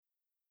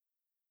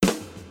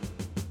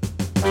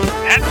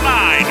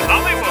Headline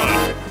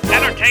Hollywood.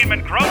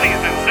 Entertainment cronies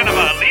and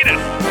cinema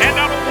elitists hand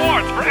out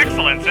awards for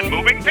excellence in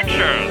moving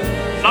pictures.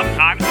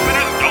 Sometimes the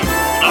winners don't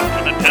hold up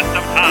to the test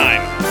of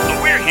time,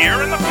 so we're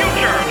here in the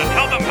future to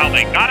tell them how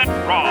they got it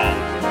wrong.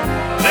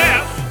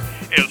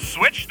 This is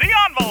Switch the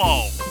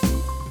Envelope.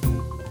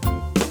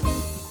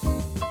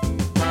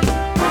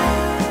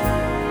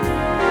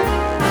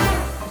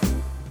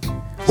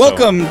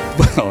 Welcome.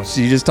 Well,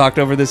 so you just talked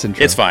over this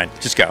intro. It's fine.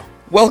 Just go.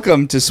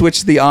 Welcome to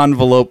Switch the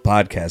Envelope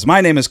podcast.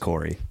 My name is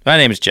Corey. My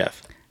name is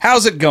Jeff.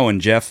 How's it going,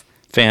 Jeff?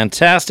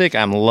 Fantastic.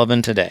 I'm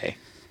loving today.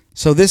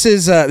 So this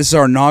is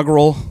our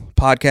inaugural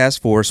podcast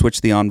for Switch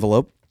the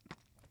Envelope.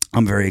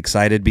 I'm very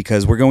excited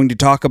because we're going to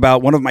talk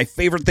about one of my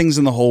favorite things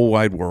in the whole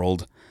wide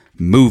world,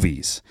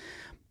 movies.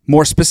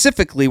 More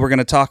specifically, we're going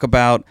to talk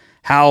about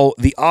how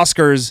the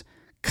Oscars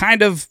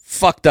kind of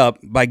fucked up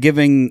by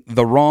giving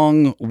the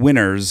wrong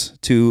winners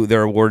to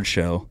their award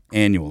show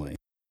annually.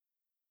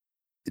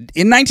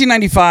 In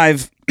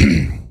 1995,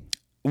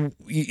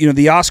 you know,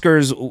 the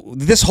Oscars,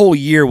 this whole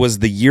year was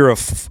the year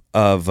of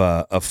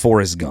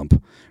Forrest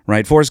Gump,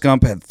 right? Forrest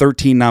Gump had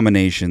 13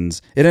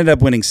 nominations. It ended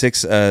up winning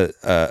 6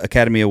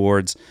 Academy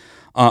Awards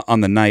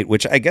on the night,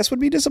 which I guess would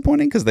be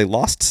disappointing because they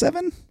lost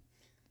 7,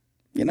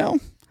 you know?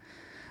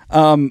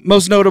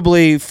 Most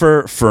notably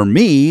for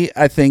me,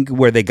 I think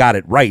where they got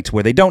it right,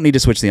 where they don't need to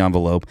switch the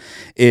envelope,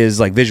 is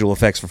like visual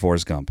effects for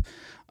Forrest Gump.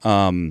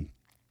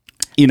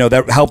 You know,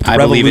 that helped I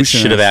believe it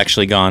should have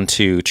actually gone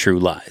to True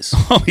Lies.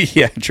 Oh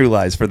yeah, True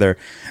Lies for their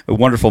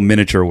wonderful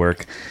miniature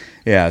work.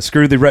 Yeah,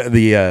 screw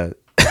the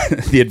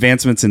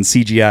advancements in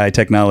CGI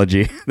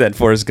technology that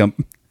Forrest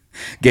Gump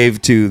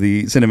gave to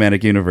the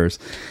cinematic universe.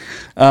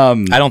 I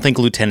don't think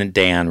Lieutenant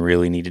Dan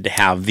really needed to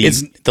have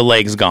the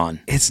legs gone.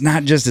 It's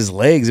not just his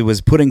legs. It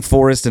was putting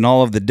Forrest in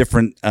all of the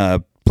different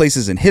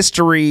places in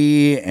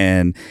history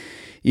and,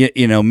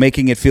 you know,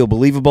 making it feel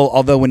believable.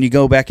 Although when you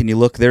go back and you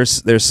look,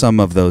 there's some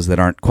of those that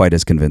aren't quite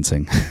as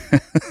convincing.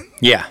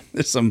 Yeah.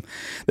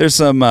 There's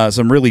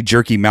some really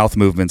jerky mouth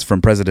movements from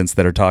presidents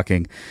that are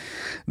talking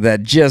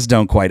that just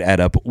don't quite add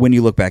up when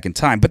you look back in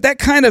time. But that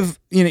kind of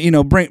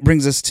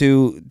brings us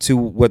to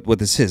what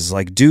this is.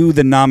 Like, do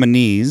the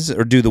nominees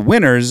or do the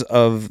winners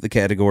of the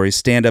categories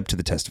stand up to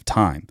the test of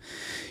time?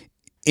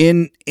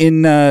 In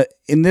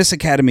this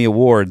Academy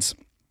Awards,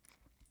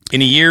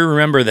 in a year,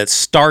 remember that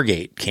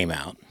Stargate came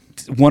out.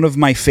 One of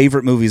my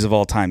favorite movies of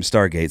all time,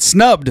 Stargate,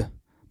 snubbed,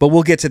 but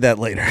we'll get to that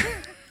later.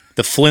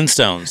 The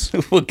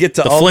Flintstones. We'll get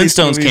to the all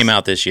Flintstones these movies. Came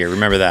out this year.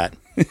 Remember that,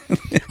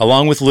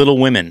 along with Little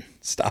Women.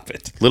 Stop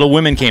it. Little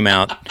Women came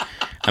out.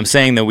 I'm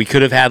saying that we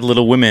could have had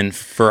Little Women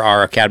for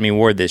our Academy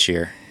Award this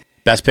year.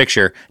 Best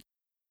Picture.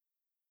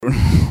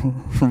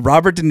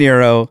 Robert De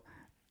Niro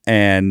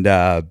and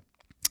Al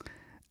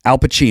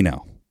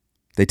Pacino.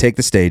 They take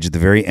the stage at the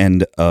very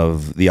end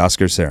of the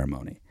Oscar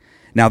ceremony.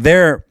 Now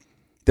they're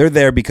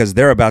there because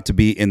they're about to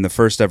be in the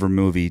first ever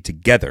movie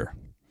together.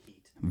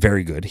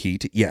 Very good.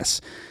 Heat,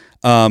 yes.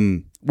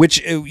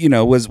 Which, you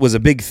know, was a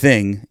big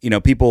thing. You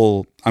know,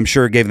 people, I'm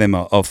sure, gave them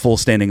a full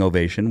standing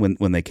ovation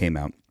when they came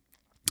out.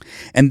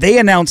 And they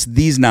announced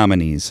these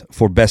nominees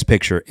for Best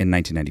Picture in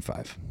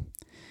 1995.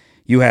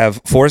 You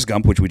have Forrest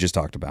Gump, which we just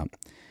talked about,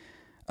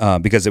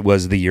 because it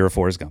was the year of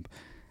Forrest Gump.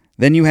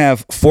 Then you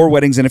have Four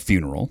Weddings and a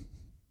Funeral,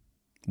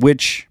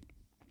 which,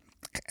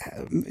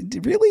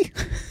 really?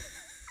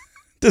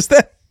 Does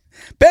that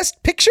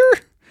Best Picture?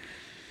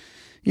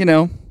 You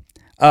know.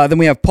 Then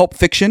we have Pulp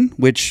Fiction,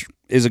 which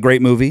is a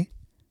great movie.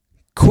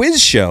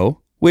 Quiz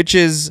Show, which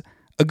is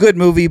a good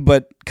movie,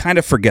 but kind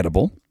of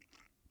forgettable.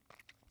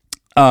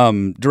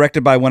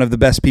 Directed by one of the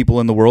best people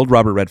in the world,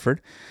 Robert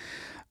Redford.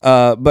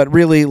 But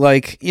really,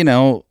 like, you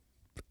know,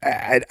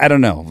 I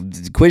don't know.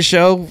 Quiz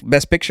Show,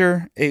 Best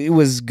Picture, it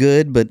was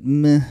good, but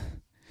meh.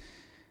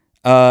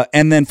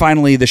 And then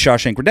finally, The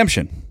Shawshank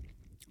Redemption,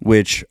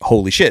 which,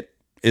 holy shit,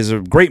 is a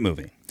great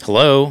movie.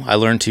 Hello, I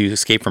learned to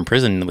escape from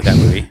prison with that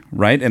movie.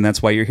 Right, and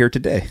that's why you're here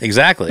today.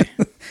 Exactly.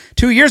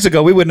 2 years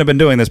ago, we wouldn't have been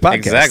doing this podcast.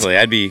 Exactly,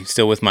 I'd be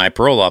still with my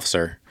parole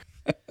officer.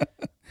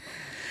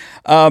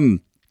 So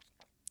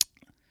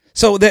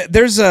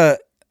there's a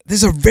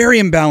very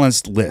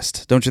imbalanced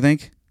list, don't you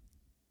think?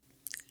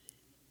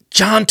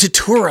 John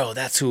Turturro,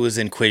 that's who was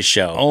in Quiz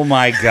Show. Oh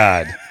my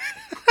God.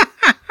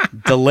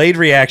 Delayed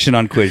reaction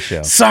on Quiz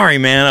Show. Sorry,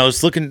 man. I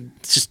was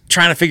just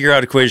trying to figure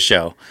out a Quiz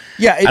Show.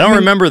 Yeah, I don't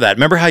remember that.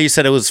 Remember how you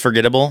said it was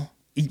forgettable?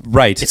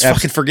 Right. It's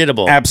fucking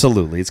forgettable.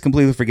 Absolutely. It's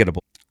completely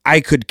forgettable.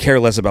 I could care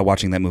less about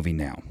watching that movie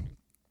now.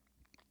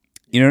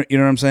 You know what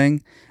I'm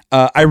saying?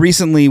 I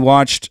recently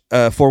watched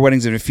Four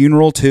Weddings and a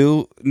Funeral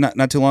too,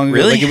 not too long ago.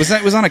 Really? Like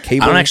it was on a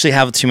cable. I don't actually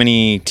have too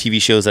many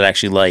TV shows that I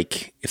actually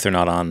like if they're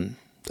not on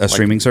a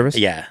streaming service.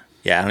 Yeah,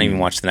 I don't even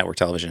watch the network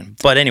television.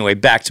 But anyway,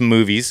 back to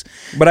movies.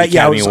 But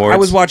I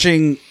was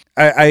watching.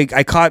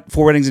 I caught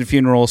Four Weddings and a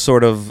Funeral.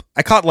 Sort of.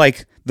 I caught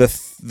like the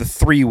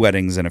 3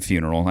 weddings and a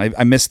funeral.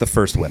 I missed the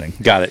first wedding.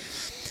 Got it.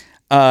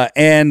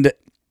 And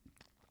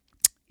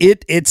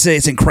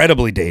it's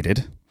incredibly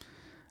dated.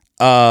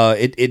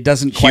 It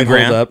doesn't quite hold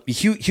Grant? up.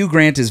 Hugh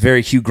Grant is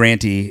very Hugh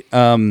Granty.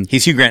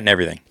 He's Hugh Grant in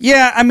everything,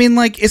 Yeah, I mean,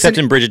 like, it's except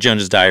in Bridget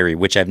Jones's Diary,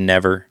 which I've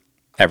never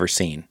ever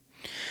seen.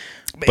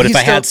 But if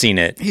I had seen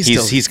it,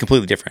 he's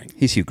completely different.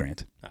 he's Hugh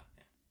Grant.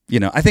 You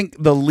know, I think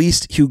the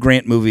least Hugh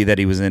Grant movie that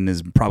he was in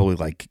is probably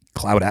like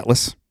Cloud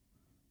Atlas.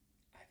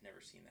 I've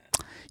never seen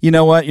that. You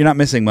know what? You're not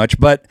missing much,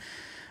 but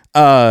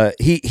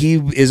he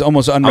is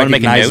almost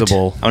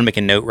unrecognizable. I want to make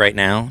a note right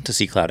now to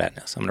see Cloud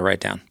Atlas. I'm going to write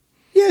down.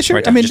 Yeah, sure.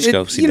 Right I down, mean, just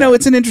go see you know, that.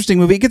 it's an interesting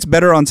movie. It gets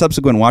better on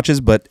subsequent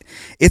watches, but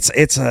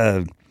it's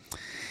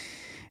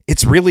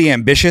really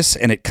ambitious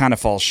and it kind of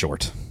falls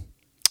short.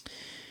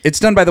 It's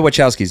done by the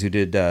Wachowskis, who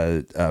did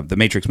the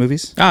Matrix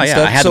movies. Oh and yeah,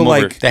 stuff. I had So, them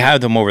over. like, They had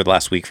them over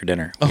last week for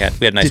dinner. We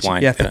had nice did you-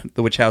 wine. Yeah,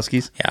 the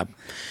Wachowskis. Yeah.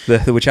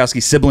 The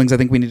Wachowski siblings, I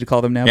think we need to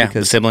call them now. Yeah, the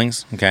because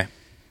siblings. Okay,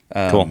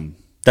 cool.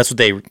 That's what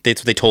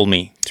they told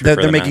me. To they're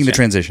refer them making as, the yeah.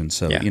 transition.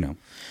 So, Yeah. you know.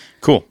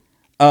 Cool.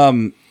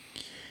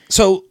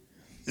 So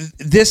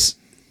this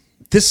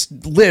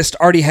list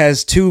already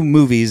has two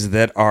movies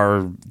that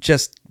are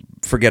just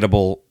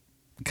forgettable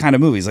kind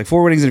of movies. Like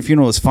Four Weddings and a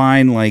Funeral is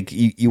fine. Like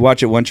you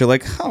watch it once, you're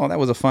like, oh, that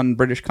was a fun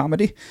British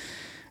comedy.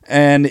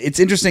 And it's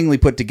interestingly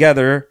put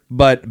together,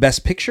 but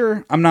Best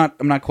Picture, I'm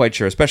not quite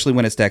sure, especially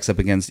when it stacks up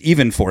against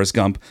even Forrest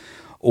Gump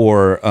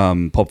or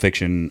Pulp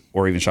Fiction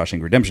or even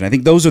Shawshank Redemption. I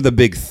think those are the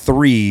big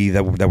three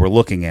that we're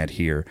looking at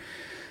here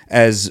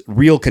as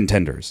real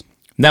contenders.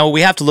 Now what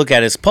we have to look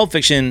at is Pulp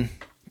Fiction,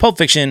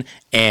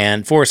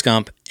 and Forrest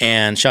Gump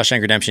and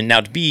Shawshank Redemption.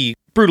 Now, to be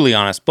brutally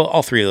honest, but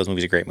all three of those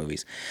movies are great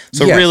movies.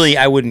 So Yes. really,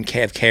 I wouldn't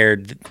have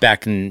cared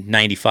back in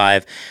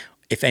 '95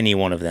 if any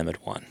one of them had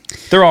won.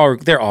 They're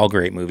all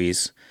great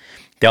movies.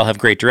 They all have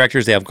great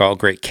directors. They have all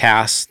great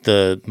casts.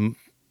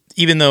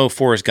 Even though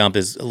Forrest Gump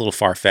is a little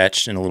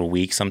far-fetched and a little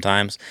weak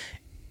sometimes,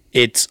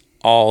 it's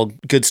all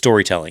good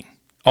storytelling.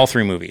 All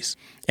three movies.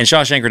 And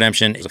Shawshank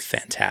Redemption is a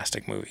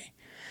fantastic movie.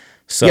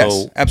 So,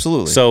 Yes,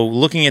 absolutely. So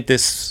looking at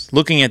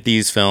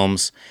these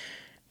films,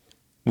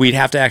 we'd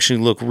have to actually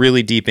look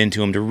really deep into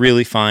them to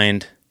really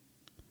find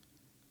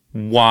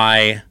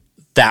why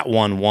that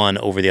one won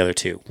over the other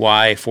two.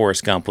 Why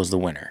Forrest Gump was the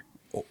winner.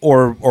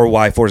 Or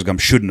why Forrest Gump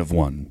shouldn't have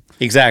won.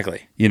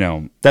 Exactly. You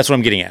know, That's what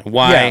I'm getting at.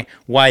 Why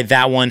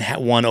that one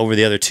won over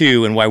the other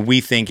two, and why we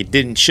think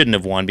it shouldn't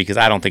have won, because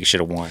I don't think it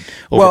should have won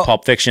over Well-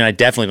 Pulp Fiction. I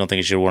definitely don't think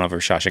it should have won over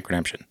Shawshank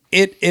Redemption.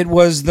 it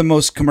was the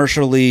most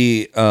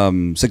commercially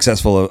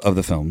successful of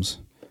the films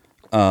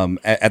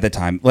at the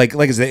time. Like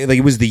I said, like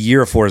it was the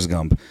year of Forrest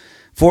Gump.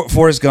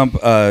 Forrest Gump,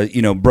 broke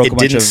It a bunch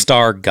didn't of.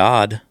 star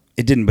God.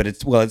 It didn't, but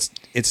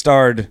it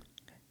starred.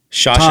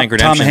 Shawshank Tom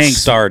Redemption Hanks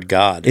starred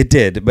God. It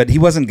did, but he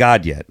wasn't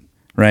God yet,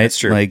 right? That's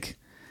true. Like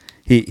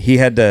he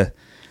had to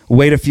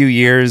wait a few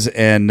years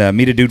and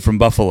meet a dude from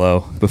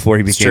Buffalo before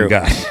he became true.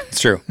 God. It's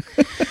true.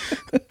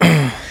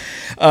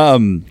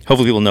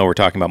 Hopefully people know we're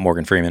talking about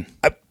Morgan Freeman.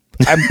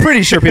 I'm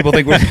pretty sure people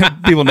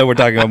know we're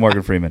talking about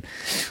Morgan Freeman.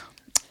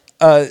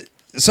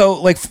 So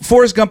like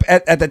Forrest Gump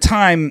at the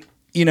time,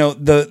 you know,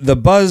 the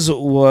buzz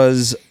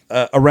was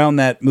around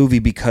that movie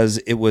because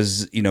it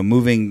was, you know,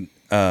 moving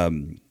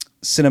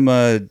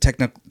cinema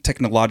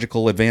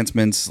technological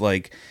advancements.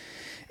 Like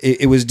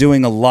it was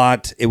doing a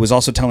lot. It was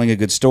also telling a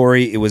good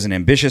story. It was an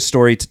ambitious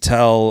story to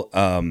tell.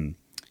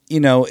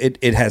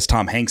 It has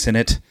Tom Hanks in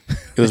it.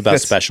 It was about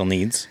special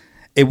needs.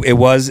 It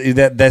was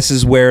that. This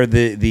is where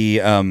the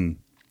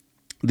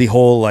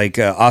whole like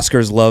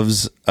Oscars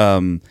loves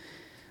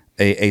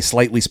a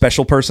slightly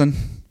special person,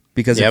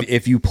 because Yep.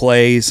 if you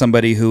play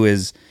somebody who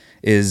is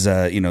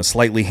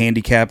slightly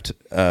handicapped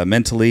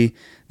mentally,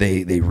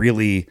 they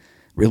really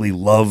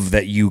love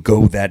that you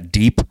go that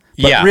deep.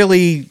 But Yeah.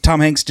 really, Tom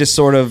Hanks just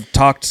sort of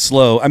talked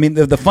slow. I mean,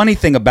 the funny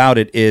thing about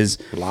it is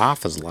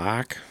Laugh is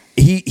lack.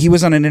 he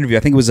was on an interview.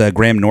 I think it was a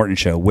Graham Norton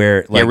show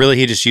where like, Yeah, really,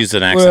 he just used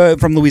an accent.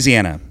 from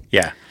Louisiana.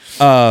 Yeah.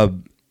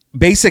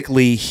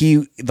 Basically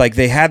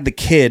they had the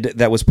kid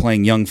that was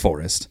playing young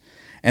Forrest,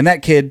 and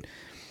that kid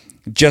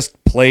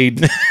just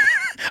played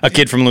A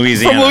kid from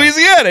Louisiana. from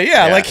Louisiana.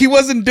 Yeah, Yeah. like he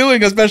wasn't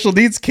doing a special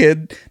needs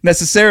kid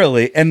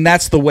necessarily, and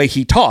that's the way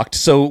he talked.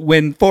 So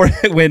when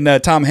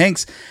Tom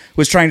Hanks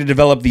was trying to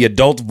develop the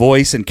adult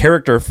voice and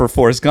character for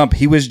Forrest Gump,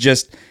 he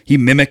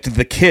mimicked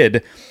the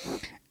kid,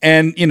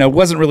 and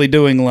wasn't really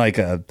doing like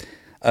a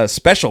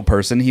special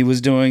person. He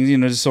was doing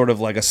just sort of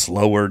like a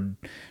slower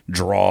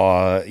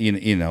draw.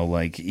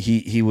 Like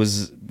he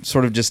was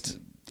sort of just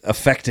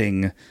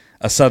affecting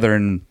a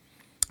Southern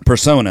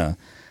persona,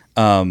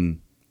 and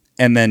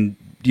then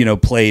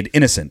played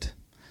innocent.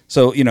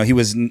 So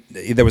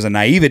there was a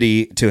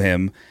naivety to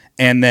him,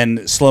 and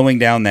then slowing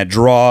down that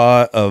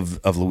draw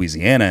of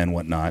Louisiana and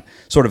whatnot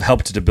sort of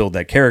helped to build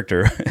that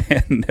character.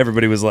 And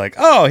everybody was like,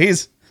 "Oh,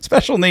 he's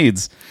special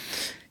needs,"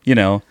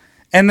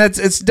 And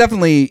it's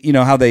definitely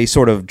how they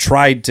sort of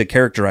tried to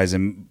characterize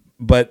him,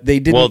 but they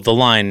didn't. Well, the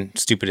line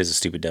 "stupid as a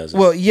stupid does."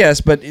 Well, yes,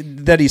 but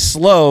that he's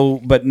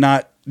slow, but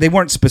not. They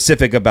weren't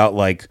specific about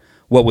like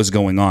what was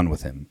going on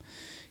with him,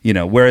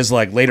 Whereas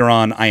like later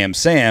on, I Am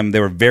Sam, they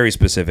were very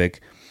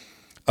specific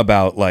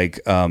about like.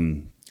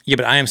 Yeah,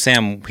 but I Am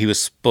Sam, he was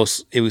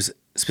supposed. It was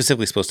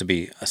specifically supposed to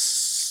be a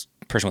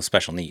person with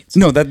special needs.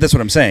 No, that's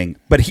what I'm saying.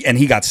 But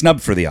he got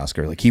snubbed for the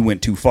Oscar. Like, he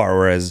went too far.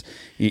 Whereas,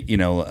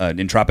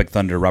 in Tropic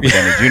Thunder, Robert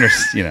Downey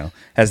Jr.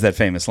 Has that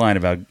famous line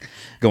about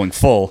going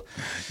full.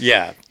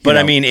 Yeah, but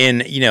I mean,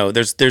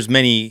 there's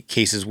many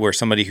cases where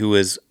somebody who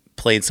has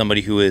played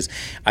somebody who is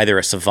either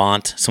a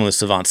savant, someone with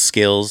savant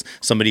skills,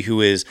 somebody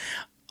who is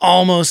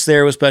almost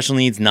there with special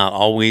needs, not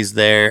always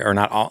there, or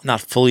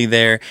not fully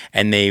there,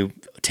 and they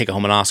take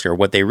home an Oscar.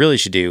 What they really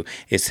should do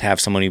is have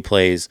someone who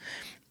plays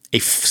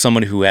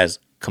someone who has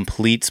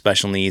complete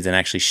special needs and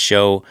actually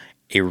show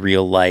a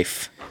real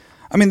life.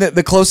 I mean,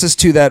 the closest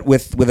to that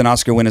with an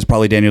Oscar win is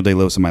probably Daniel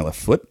Day-Lewis in My Left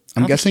Foot.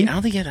 I'm guessing. I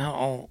don't think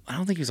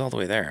he was all the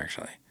way there,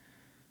 actually.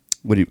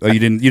 What do you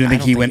didn't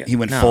think he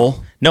went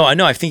full? No,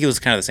 I think it was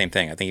kind of the same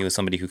thing. I think he was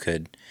somebody who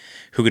could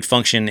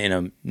function in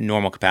a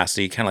normal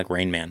capacity, kind of like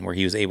Rain Man, where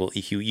he was able.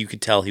 You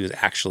could tell he was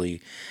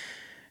actually.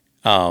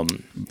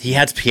 He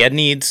had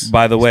needs.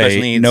 By the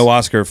way, no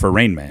Oscar for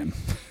Rain Man.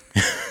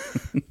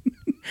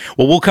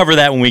 Well, we'll cover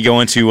that when we go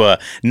into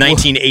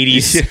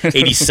 1980s,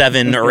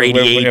 87 or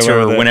 88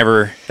 or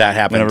whenever that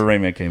happened. Whenever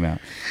Rain Man came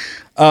out.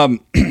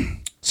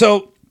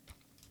 So,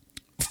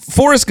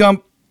 Forrest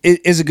Gump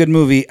is a good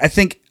movie. I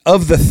think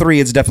of the three,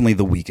 it's definitely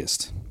the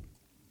weakest.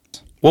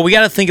 Well, we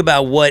got to think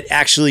about what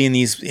actually in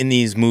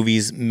these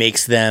movies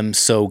makes them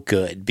so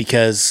good,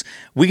 because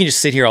we can just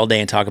sit here all day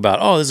and talk about,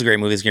 oh, this is a great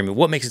movie, this is a great movie.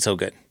 What makes it so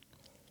good?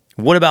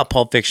 What about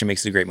Pulp Fiction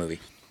makes it a great movie?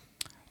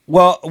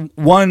 Well,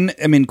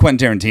 Quentin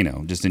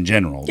Tarantino, just in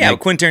general. Yeah,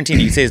 Quentin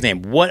Tarantino, you say his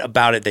name. What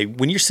about it?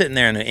 When you're sitting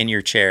there in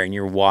your chair and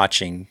you're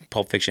watching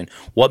Pulp Fiction,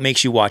 what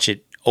makes you watch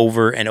it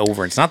over and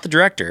over? It's not the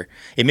director.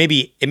 It may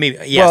be.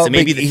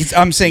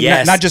 I'm saying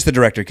not just the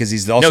director, because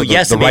he's also the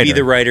writer. Maybe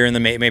the writer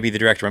and maybe the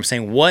director. I'm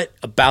saying, what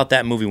about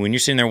that movie when you're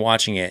sitting there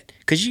watching it?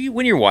 Because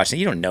when you're watching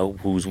it, you don't know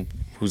who's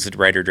the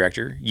writer or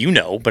director.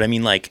 But I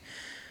mean, like,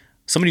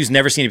 somebody who's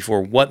never seen it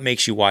before, what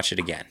makes you watch it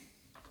again?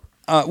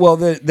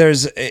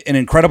 There's an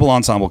incredible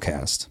ensemble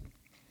cast.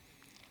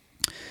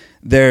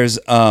 There's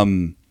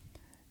the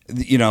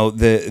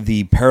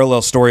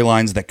parallel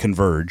storylines that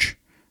converge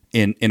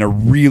in a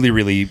really,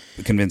 really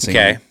convincing,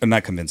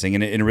 not convincing,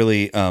 in a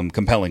really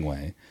compelling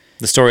way.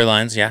 The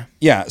storylines, yeah.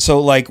 Yeah, so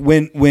like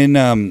when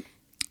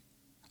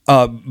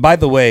by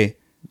the way,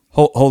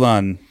 hold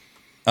on.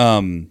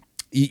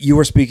 You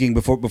were speaking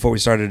before we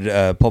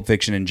started Pulp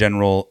Fiction in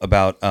general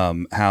about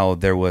how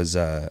there was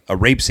a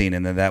rape scene,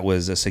 and that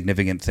was a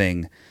significant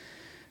thing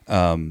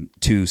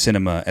to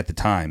cinema at the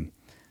time.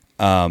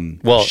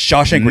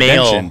 Shawshank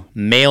Redemption,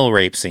 male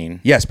rape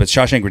scene. Yes, but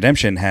Shawshank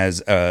Redemption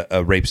has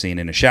a rape scene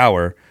in a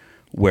shower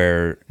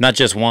where not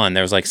just one.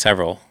 There was like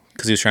several,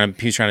 because he was trying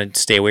to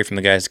stay away from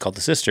the guys called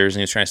the Sisters, and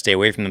he was trying to stay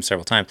away from them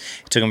several times.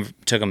 It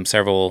took him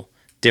several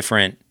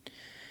different.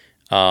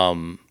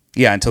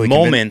 Until he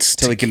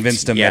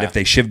convinced him that if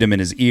they shivved him in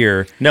his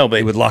ear,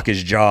 it would lock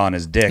his jaw on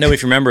his dick. No,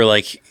 if you remember,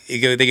 like they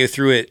go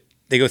through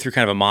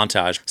kind of a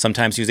montage.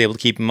 Sometimes he was able to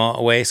keep him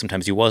away,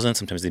 sometimes he wasn't.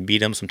 Sometimes they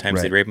beat him,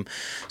 sometimes they'd rape him.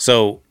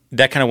 So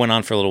that kind of went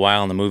on for a little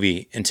while in the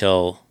movie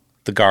until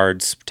the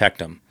guards protect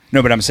him.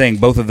 No, but I'm saying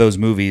both of those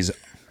movies.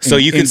 So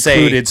you could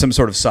included some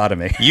sort of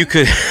sodomy. You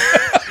could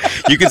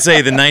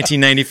say the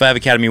 1995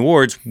 Academy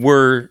Awards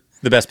were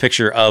the best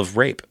picture of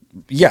rape.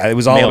 Yeah, it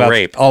was all about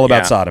rape. All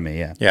about sodomy.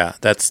 Yeah, yeah.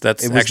 That's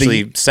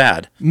actually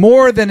sad.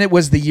 More than it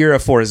was the year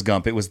of Forrest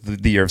Gump, it was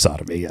the year of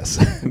sodomy.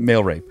 Yes,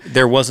 male rape.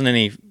 There wasn't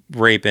any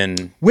rape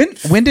in when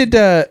did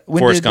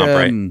Forrest Gump,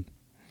 right?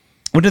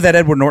 When did that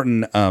Edward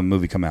Norton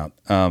movie come out?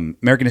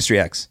 American History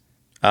X.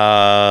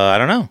 I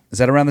don't know. Is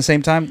that around the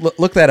same time?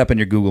 Look that up in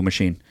your Google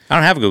machine. I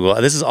don't have Google.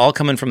 This is all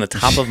coming from the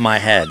top of my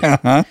head.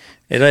 Uh-huh.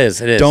 It is.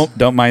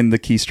 Don't mind the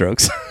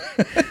keystrokes.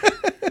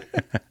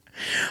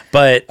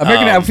 But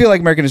I feel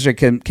like American History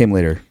came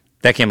later.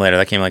 That came later.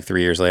 That came like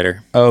 3 years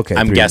later. Oh, okay.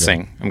 I'm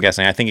guessing.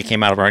 I think it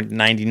came out around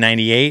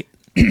 1998.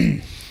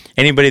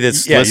 Anybody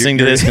that's listening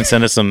to this can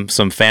send us some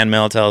fan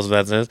mail. Tell us what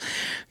that says.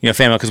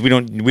 Fan mail, because we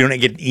don't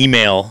get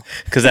email,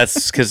 because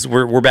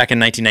we're back in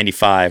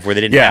 1995 where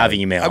they didn't have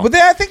email. But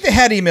I think they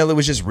had email. It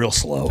was just real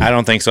slow. I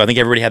don't think so. I think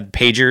everybody had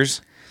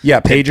pagers. Yeah,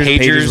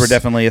 pagers were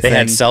definitely a thing. They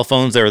had cell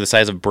phones that were the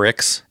size of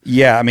bricks.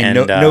 Yeah, I mean,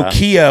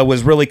 Nokia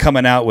was really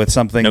coming out with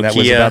something that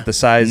was about the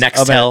size of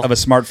a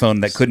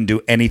smartphone that couldn't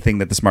do anything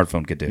that the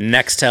smartphone could do.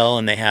 Nextel,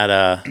 and they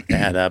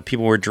had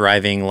people were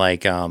driving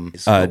like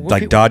Dodge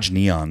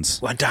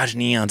Neons. Well, Dodge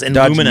Neons and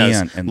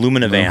Luminas,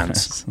 Lumina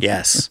vans.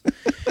 Yes,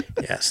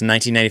 yes. In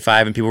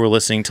 1995, and people were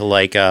listening to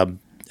like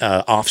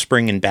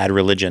Offspring and Bad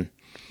Religion.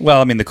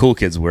 Well, I mean, the cool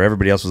kids were.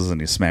 Everybody else was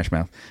listening to Smash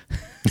Mouth.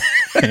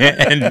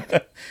 and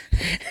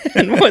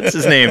what's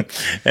his name?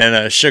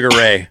 And Sugar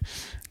Ray.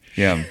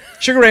 Yeah,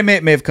 Sugar Ray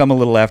may have come a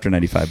little after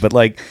 95, but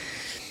like,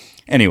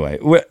 anyway,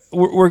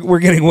 we're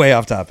getting way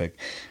off topic.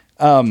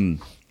 I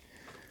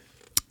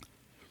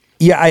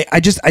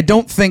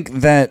don't think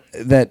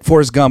that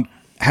Forrest Gump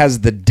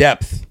has the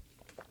depth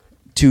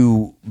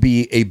to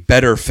be a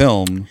better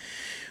film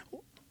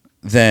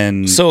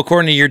than. So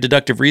according to your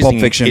deductive reasoning,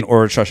 Pulp Fiction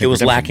or Shawshank it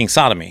was Redemption. lacking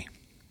sodomy.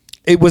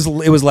 It was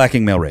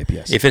lacking male rape,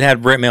 yes. If it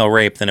had male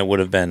rape, then it would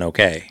have been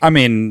okay. I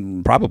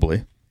mean,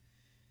 probably.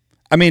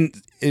 I mean,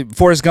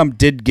 Forrest Gump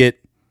did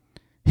get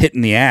hit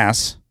in the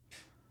ass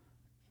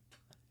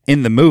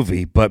in the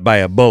movie, but by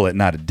a bullet,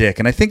 not a dick.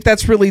 And I think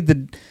that's really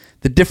the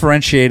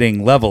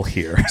differentiating level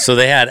here. So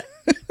they had...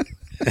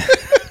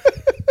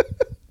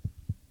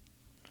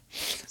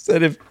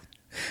 Said if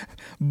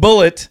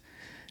bullet,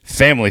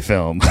 family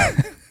film.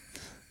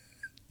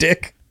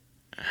 Dick,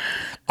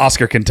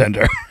 Oscar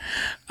contender.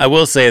 I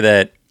will say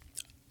that,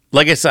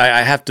 like I said,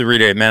 I have to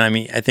reiterate, man. I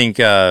mean, I think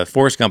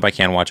Forrest Gump I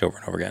can watch over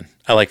and over again.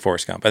 I like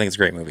Forrest Gump. I think it's a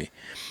great movie.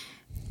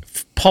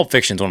 Pulp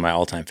Fiction is one of my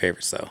all-time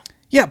favorites, though.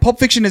 Yeah, Pulp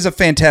Fiction is a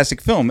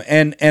fantastic film,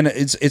 and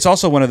it's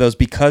also one of those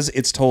because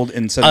it's told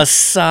in some...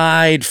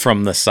 Aside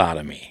from the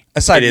sodomy,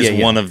 it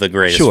is one of the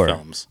greatest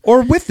films.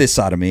 Or with this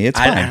sodomy, it's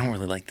fine. I don't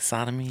really like the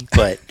sodomy,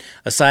 but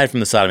aside from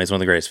the sodomy, it's one of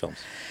the greatest films.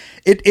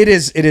 It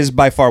is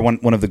by far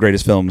one of the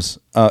greatest films,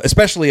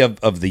 especially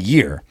of the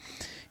year.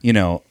 You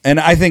know, and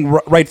I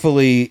think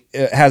rightfully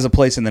has a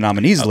place in the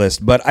nominees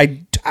list, but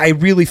I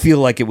really feel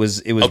like it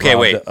was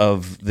robbed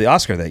of the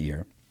Oscar that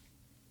year.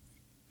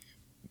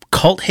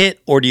 Cult hit,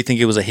 or do you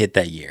think it was a hit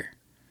that year?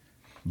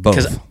 Both.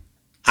 Because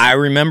I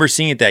remember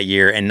seeing it that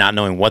year and not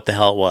knowing what the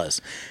hell it was.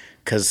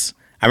 Because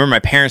I remember my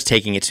parents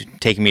taking me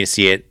to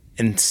see it,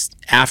 and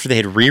after they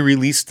had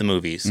re-released the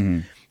movies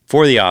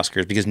for the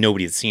Oscars because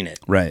nobody had seen it.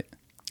 Right.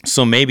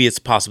 So maybe it's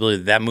a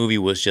possibility that movie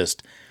was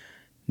just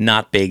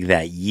not big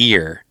that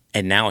year,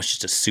 and now it's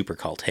just a super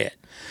cult hit.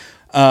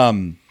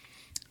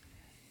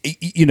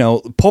 You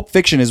know, Pulp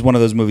Fiction is one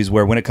of those movies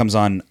where when it comes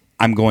on,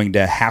 I'm going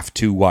to have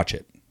to watch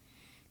it.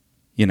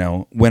 You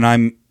know, when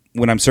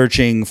I'm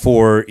searching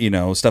for, you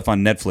know, stuff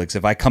on Netflix,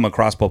 if I come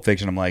across Pulp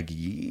Fiction, I'm like,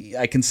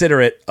 I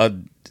consider it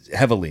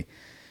heavily,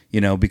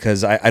 you know,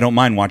 because I don't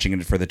mind watching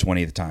it for the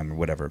 20th time or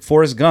whatever.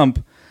 Forrest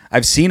Gump,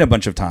 I've seen a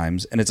bunch of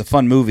times, and it's a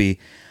fun movie,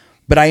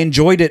 but I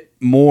enjoyed it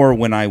more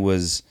when I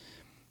was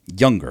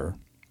younger.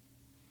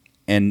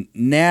 And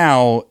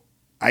now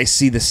I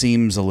see the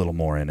seams a little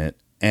more in it,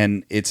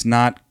 and it's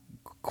not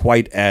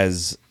quite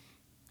as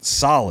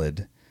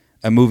solid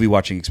a movie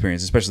watching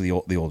experience, especially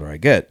the older I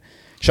get.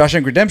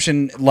 Shawshank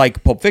Redemption,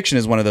 like Pulp Fiction,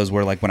 is one of those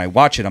where, like, when I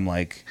watch it, I'm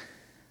like,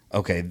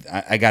 okay,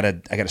 I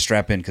gotta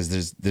strap in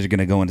because they're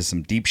gonna go into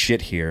some deep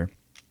shit here,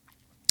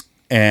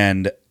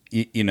 and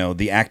you know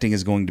the acting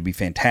is going to be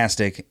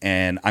fantastic,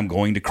 and I'm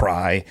going to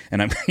cry,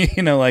 and I'm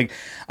you know like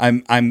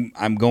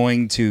I'm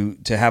going to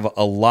have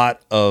a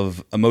lot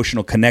of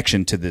emotional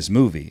connection to this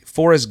movie.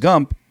 Forrest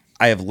Gump,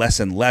 I have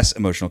less and less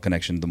emotional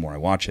connection the more I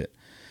watch it.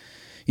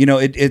 You know,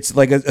 it's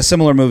like a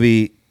similar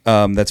movie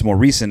that's more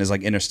recent is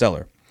like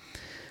Interstellar.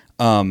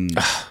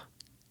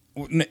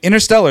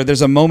 Interstellar,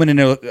 there's a moment in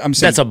it. I'm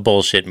saying that's a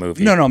bullshit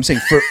movie. No, I'm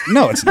saying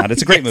no, it's not.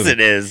 It's a great yes, movie. It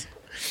is.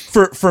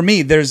 For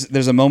me,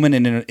 there's a moment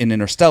in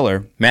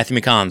Interstellar. Matthew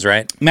McConaughey's,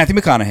 right? Matthew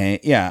McConaughey,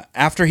 yeah.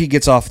 After he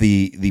gets off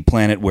the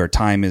planet where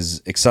time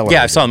is accelerated.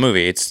 Yeah, I saw the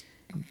movie.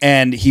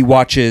 And he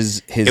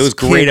watches his. It was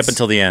great kids. up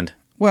until the end.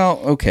 Well,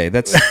 okay,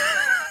 that's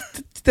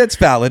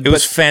valid. It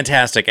was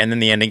fantastic, and then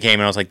the ending came,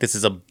 and I was like, "This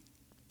is a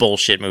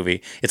bullshit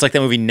movie." It's like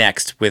that movie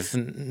Next with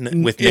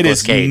Nicolas Cage. It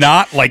is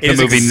not like the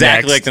movie Next.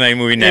 Exactly like the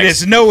movie Next. It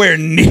is nowhere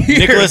near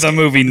the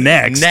movie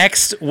Next.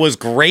 Next was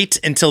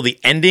great until the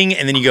ending,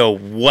 and then you go,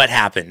 "What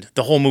happened?"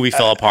 The whole movie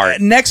fell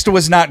apart. Next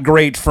was not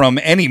great from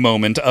any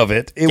moment of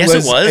it. It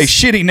was a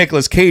shitty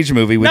Nicolas Cage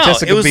movie with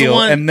Jessica Biel,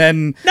 and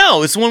then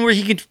it's the one where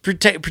he can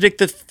predict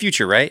the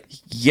future, right?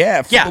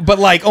 Yeah, but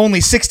like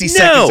only 60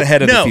 seconds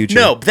ahead of the future.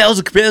 No, that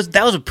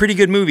was a pretty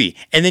good movie,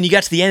 and then you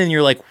got to the end, and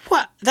you're like,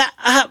 "What?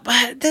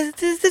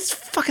 This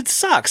fucking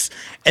sucks."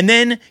 And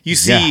then you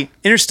see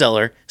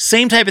Interstellar,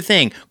 same type of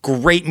thing,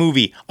 great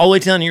movie. All the way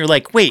down, and you're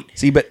like, "Wait,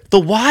 but the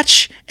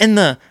watch and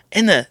the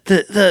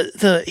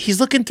he's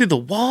looking through the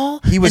wall.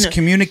 He was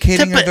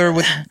communicating with her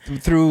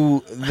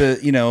through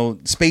the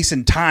space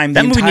and time.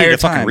 That movie needed a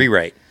time. fucking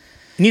rewrite.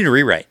 It needed a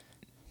rewrite.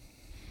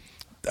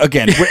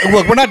 Again,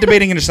 we're not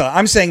debating Interstellar.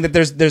 I'm saying that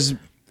there's.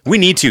 We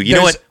need to. You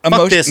know what?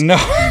 Fuck this. No.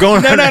 No.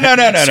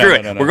 Screw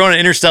it. We're going to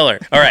Interstellar.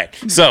 All right.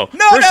 So,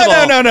 no.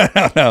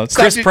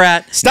 Chris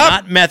Pratt,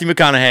 not Matthew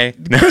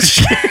McConaughey. No.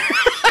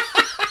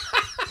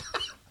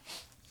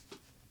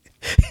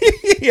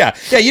 Yeah.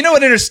 You know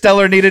what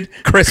Interstellar needed?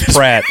 Chris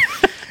Pratt.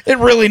 It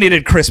really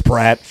needed Chris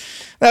Pratt.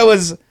 That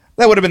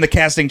would have been the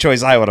casting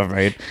choice I would have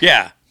made.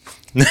 Yeah.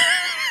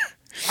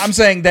 I'm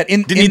saying that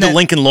didn't need the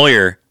Lincoln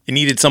lawyer. It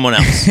needed someone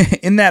else.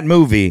 In that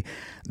movie,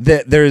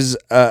 that there's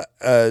a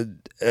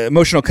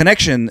emotional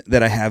connection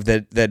that I have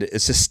that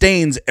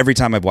sustains every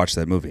time I've watched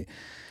that movie.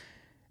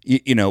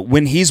 You know,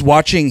 when he's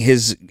watching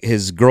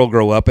his girl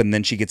grow up and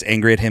then she gets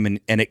angry at him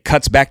and it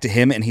cuts back to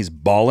him and he's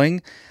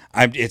bawling,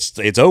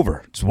 it's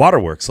over. It's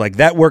waterworks. Like,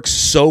 that works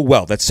so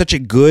well. That's such a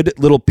good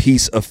little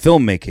piece of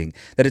filmmaking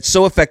that it's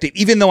so effective,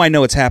 even though I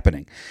know it's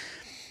happening.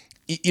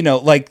 You know,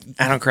 like,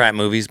 I don't cry at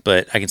movies,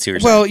 but I can see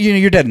what you're saying. Well, you know,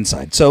 you're dead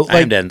inside. So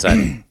I am dead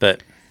inside,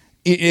 but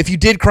if you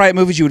did cry at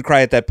movies, you would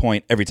cry at that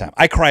point every time.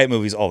 I cry at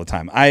movies all the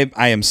time. I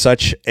am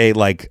such a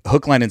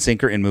hook, line, and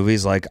sinker in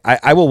movies. Like,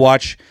 I will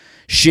watch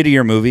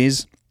shittier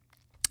movies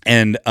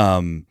and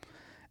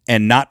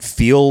not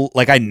feel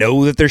like I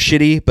know that they're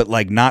shitty, but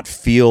like not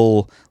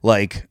feel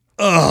like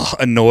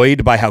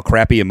annoyed by how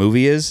crappy a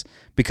movie is,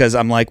 because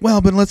I'm like,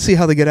 well, but let's see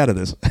how they get out of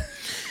this.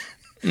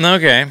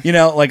 Okay. You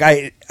know, like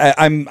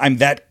I'm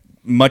that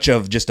much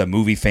of just a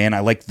movie fan.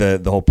 I like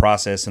the whole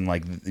process and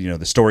like, you know,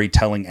 the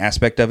storytelling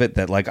aspect of it,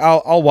 that like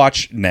I'll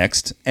watch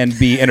Next and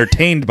be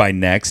entertained by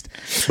Next,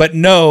 but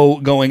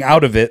no, going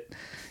out of it,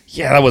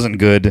 yeah, that wasn't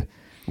good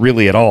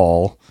really at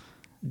all.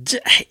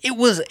 It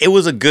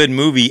was a good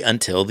movie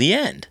until the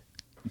end.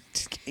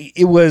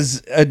 It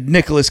was a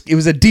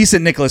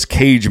decent Nicolas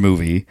Cage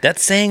movie.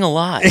 That's saying a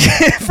lot.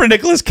 For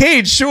Nicolas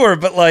Cage, sure,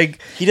 but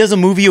like He does a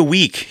movie a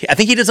week. I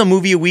think he does a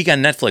movie a week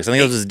on Netflix. I think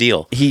that was his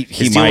deal.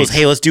 His deal was,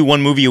 hey, let's do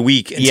one movie a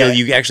week until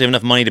you actually have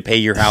enough money to pay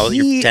your house,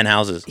 your 10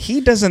 houses. He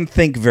doesn't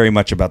think very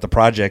much about the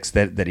projects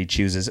that he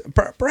chooses.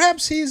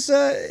 Perhaps he's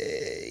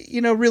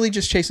really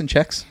just chasing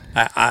checks.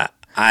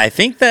 I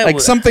think that Like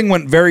something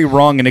went very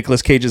wrong in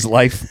Nicolas Cage's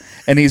life,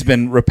 and he's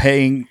been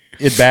repaying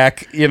it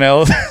back,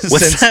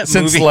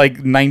 since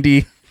like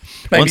 90.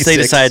 Once they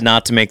decided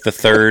not to make the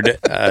third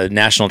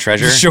National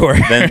Treasure, Sure.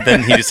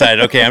 then he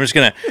decided, okay, I'm just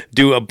gonna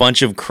do a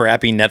bunch of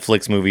crappy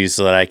Netflix movies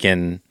so that I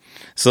can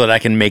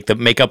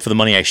make up for the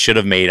money I should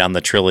have made on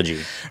the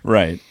trilogy.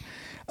 Right.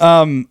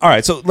 All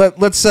right. So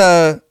let's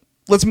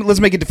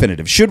make it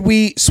definitive. Should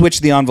we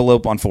switch the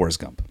envelope on Forrest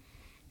Gump?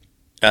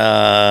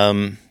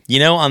 On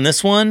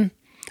this one,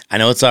 I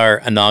know it's our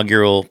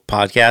inaugural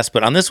podcast,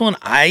 but on this one,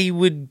 I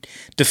would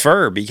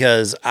defer,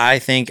 because I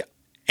think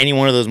any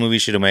one of those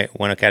movies should have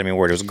won an Academy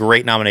Award. It was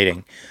great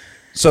nominating,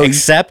 So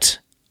except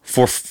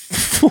for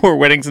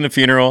Weddings and a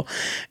Funeral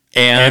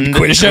and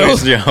Quiz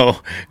Show.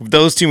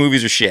 Those two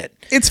movies are shit.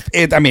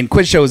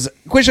 Quiz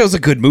Show's a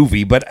good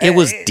movie, but It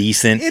was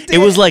decent. It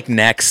was like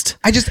Next.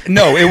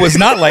 It was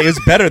not like, it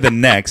was better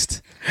than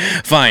Next.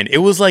 Fine. It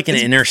was like an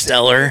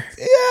Interstellar.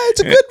 Yeah, it's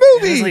a good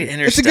movie. It was like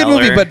It's a good movie,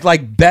 Interstellar. but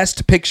like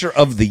best picture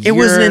of the year. It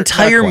was an not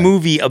entire quite.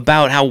 movie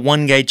about how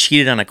one guy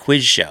cheated on a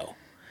quiz show.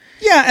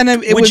 Yeah,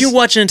 and Would you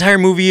watch an entire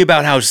movie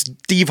about how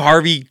Steve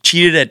Harvey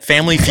cheated at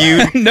Family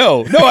Feud?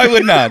 No, I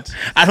would not.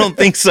 I don't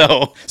think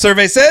so.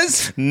 Survey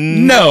says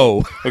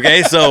no.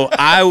 Okay, so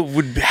I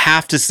would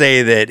have to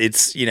say that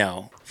it's,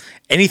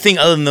 anything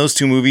other than those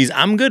two movies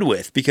I'm good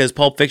with, because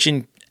Pulp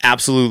Fiction,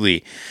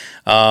 absolutely.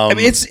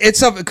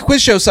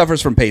 Quiz Show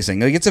suffers from pacing.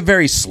 Like, it's a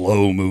very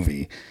slow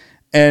movie.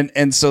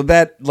 And so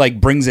that like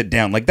brings it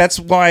down. Like, that's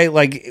why,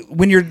 like,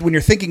 when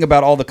you're thinking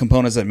about all the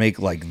components that make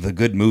like the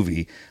good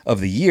movie of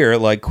the year,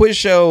 like Quiz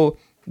Show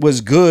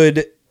was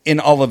good in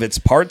all of its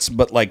parts,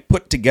 but like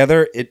put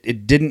together,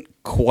 it didn't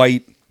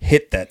quite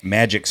hit that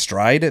magic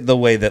stride the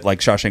way that like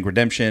Shawshank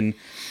Redemption,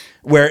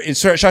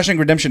 Shawshank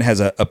Redemption has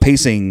a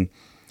pacing,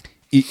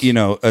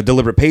 a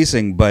deliberate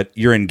pacing, but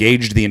you're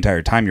engaged the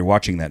entire time you're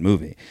watching that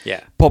movie.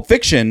 Yeah. Pulp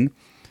Fiction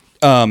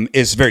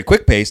is very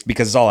quick paced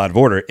because it's all out of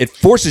order. It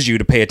forces you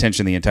to pay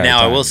attention the entire time.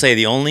 Now, I will say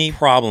the only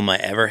problem I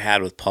ever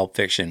had with Pulp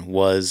Fiction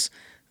was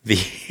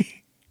the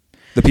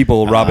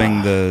people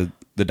robbing the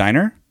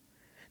diner.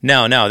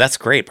 No, that's a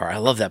great part. I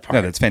love that part.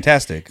 Yeah, that's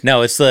fantastic.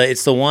 No, it's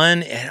the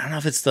one. I don't know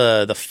if it's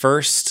the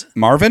first.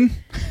 Marvin?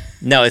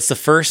 No, it's the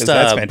first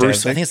That's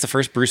Bruce. fantastic. I think it's the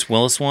first Bruce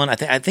Willis one. I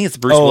think it's the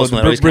Bruce Willis one.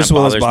 That always Bruce kinda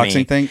Willis bothers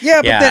boxing me. thing.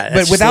 Yeah,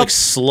 but it's without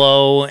just, like,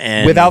 slow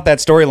and without that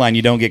storyline,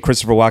 you don't get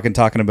Christopher Walken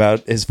talking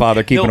about his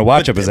father keeping a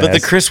watch up his ass. But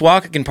the Chris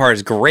Walken part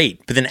is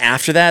great. But then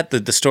after that,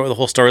 the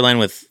whole storyline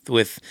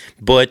with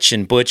Butch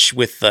and Butch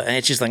with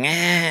it's just like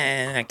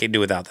I can do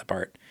without that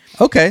part.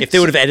 Okay, If they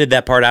would have edited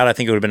that part out, I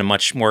think it would have been a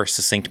much more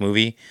succinct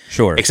movie.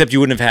 Sure. Except you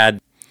wouldn't have had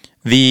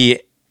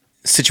the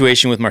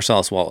situation with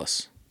Marcellus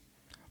Wallace.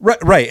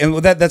 Right, and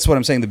that's what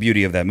I'm saying. The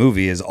beauty of that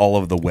movie is all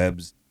of the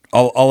webs,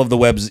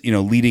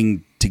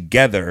 leading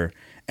together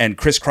and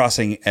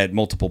crisscrossing at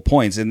multiple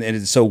points, and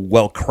it's so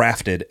well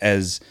crafted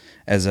as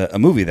a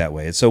movie that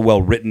way. It's so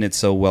well written, it's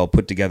so well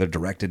put together,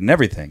 directed, and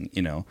everything.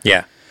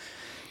 Yeah.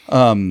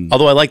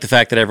 Although I like the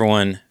fact that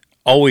everyone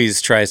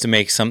always tries to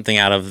make something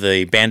out of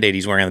the Band-Aid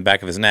he's wearing on the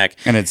back of his neck,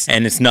 and it's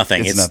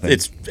nothing. It's nothing.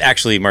 It's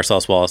actually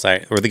Marcellus Wallace,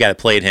 or the guy that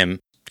played him,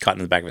 caught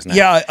in the back of his neck.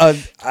 Yeah,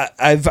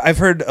 I've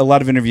heard a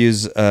lot of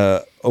interviews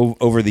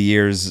over the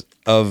years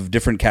of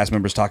different cast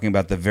members talking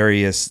about the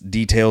various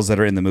details that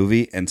are in the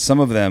movie, and some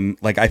of them,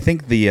 like I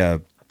think the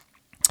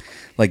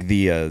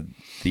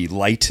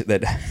light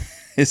that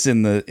is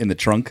in the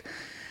trunk,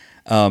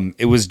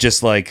 it was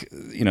just like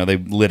they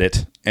lit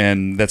it,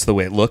 and that's the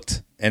way it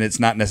looked, and it's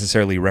not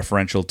necessarily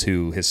referential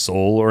to his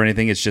soul or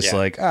anything. It's just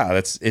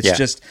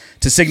just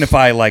to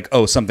signify like,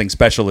 oh, something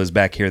special is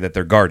back here that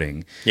they're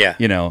guarding. Yeah.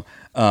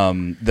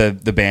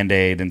 The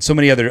Band-Aid and so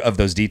many other of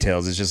those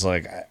details. It's just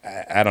like,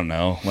 I don't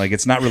know. Like,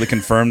 it's not really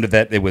confirmed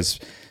that it was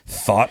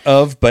thought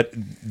of, but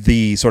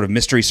the sort of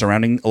mystery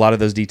surrounding a lot of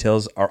those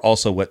details are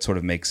also what sort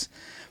of makes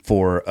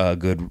for a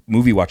good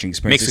movie watching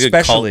experience. Makes a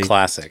good cult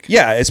classic.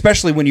 Yeah,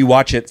 especially when you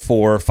watch it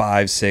 4,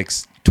 5,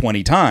 6,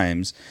 20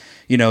 times.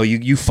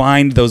 You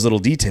find those little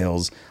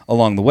details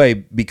along the way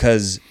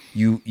because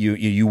you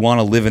want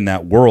to live in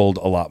that world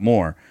a lot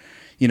more.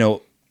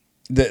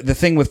 the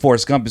thing with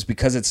Forrest Gump is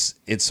because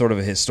it's sort of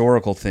a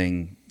historical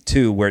thing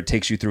too, where it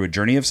takes you through a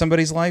journey of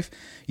somebody's life.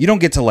 You don't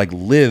get to like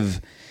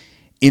live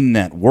in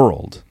that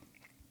world.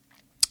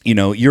 You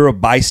know, you're a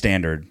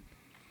bystander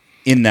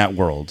in that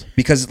world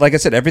because, like I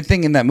said,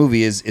 everything in that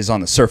movie is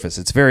on the surface.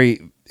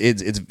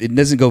 It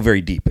doesn't go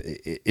very deep.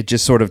 It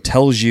just sort of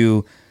tells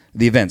you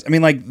the events. I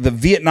mean, like the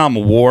Vietnam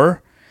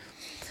War.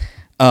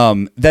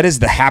 That is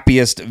the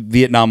happiest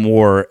Vietnam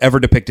War ever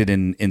depicted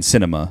in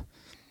cinema.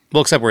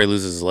 Well, except where he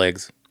loses his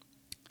legs.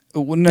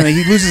 Well, no,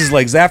 he loses his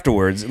legs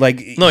afterwards.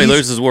 Like No, he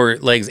loses his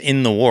legs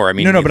in the war. I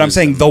mean, no, but I'm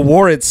saying the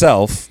war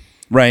itself,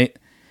 right,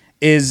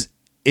 is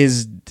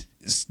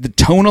the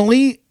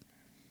tonally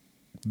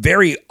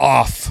very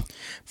off.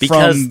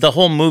 Because the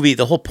whole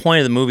point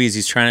of the movie is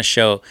they're trying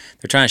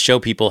to show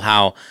people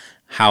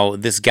how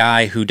this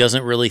guy who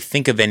doesn't really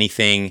think of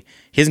anything,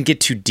 he doesn't get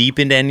too deep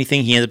into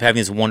anything, he ends up having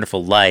this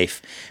wonderful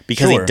life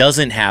because he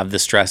doesn't have the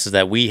stresses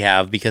that we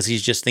have because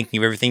he's just thinking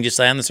of everything just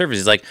on the surface.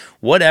 He's like,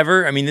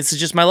 whatever, I mean, this is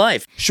just my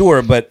life.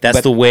 Sure, but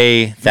that's the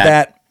way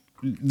that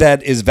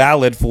is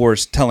valid for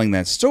telling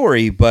that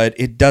story, but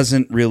it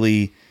doesn't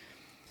really,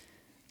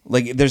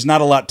 like, there's not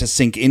a lot to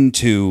sink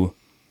into,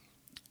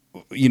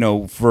 you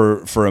know,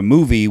 for a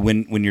movie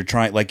when you're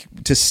trying, like,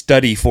 to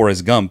study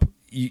Forrest Gump,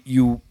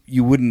 you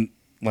wouldn't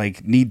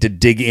like need to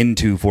dig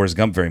into Forrest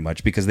Gump very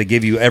much because they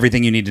give you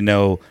everything you need to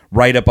know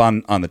right up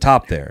on the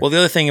top there. Well, the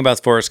other thing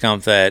about Forrest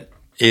Gump that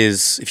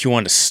is, if you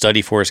wanted to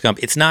study Forrest Gump,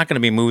 it's not going to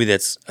be a movie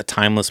that's a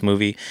timeless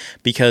movie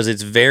because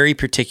it's very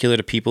particular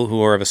to people who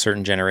are of a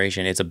certain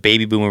generation. It's a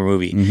baby boomer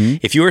movie. Mm-hmm.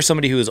 If you are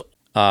somebody who is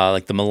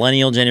like the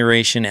millennial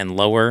generation and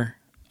lower,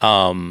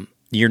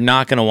 you're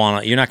not going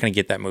to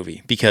get that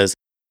movie because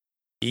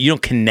you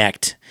don't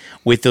connect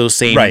with those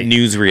same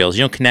newsreels. You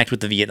don't connect with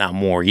the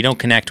Vietnam War. You don't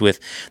connect with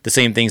the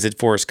same things that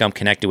Forrest Gump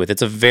connected with.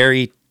 It's a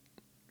very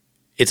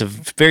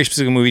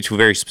specific movie to a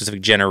very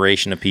specific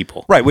generation of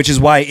people. Right, which is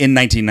why in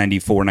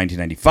 1994,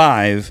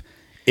 1995,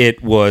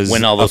 it was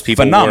when all those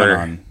people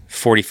phenomenon. Were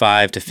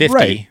 45 to 50.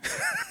 Right.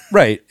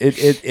 Right.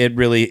 It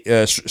really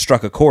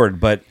struck a chord.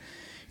 But,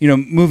 you know,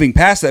 moving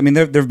past that, I mean,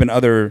 there have been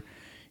other,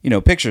 you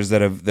know, pictures that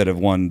have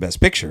won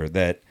Best Picture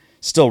that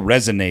still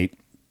resonate.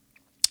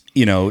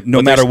 You know,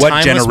 no matter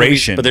what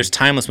generation. But there's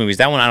timeless movies.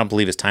 That one I don't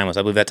believe is timeless.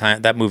 I believe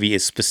that movie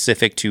is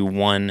specific to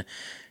one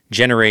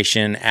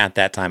generation at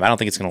that time. I don't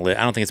think it's going to live.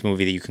 I don't think it's a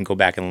movie that you can go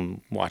back and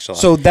watch a lot.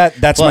 So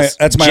that's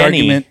my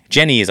argument.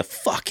 Jenny is a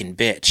fucking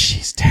bitch.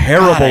 She's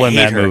terrible in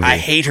that movie. I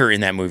hate her in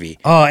that movie.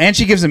 Oh, and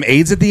she gives him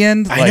AIDS at the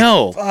end. I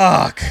know.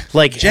 Fuck.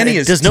 Like Jenny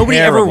is. Does nobody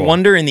terrible. ever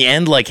wonder in the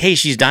end, like, hey,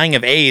 she's dying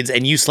of AIDS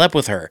and you slept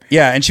with her?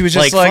 Yeah, and she was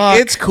just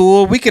like it's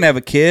cool. We can have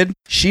a kid.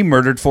 She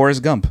murdered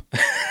Forrest Gump.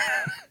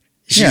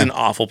 She's an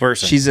awful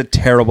person. She's a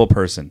terrible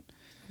person.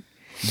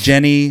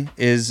 Jenny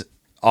is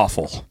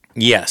awful.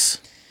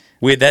 Yes.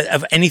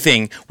 Of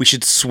anything, we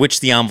should switch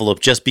the envelope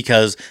just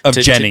because of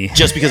Jenny.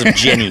 Just because of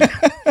Jenny.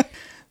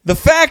 The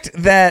fact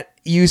that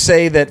you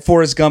say that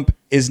Forrest Gump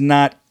is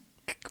not,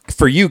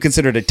 for you,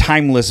 considered a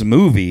timeless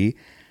movie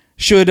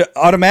should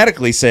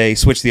automatically say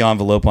switch the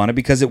envelope on it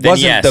because it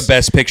wasn't the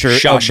best picture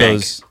Shawshank.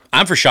 of those.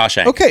 I'm for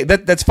Shawshank. Okay,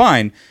 that's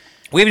fine.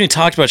 We haven't even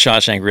talked about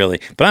Shawshank, really,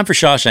 but I'm for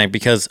Shawshank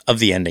because of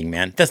the ending,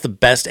 man. That's the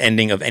best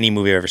ending of any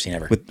movie I've ever seen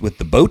ever. With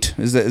the boat?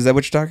 Is that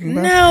what you're talking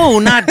about? No,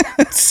 not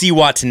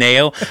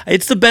Siwataneo.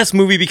 It's the best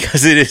movie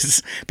because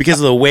of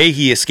the way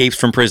he escapes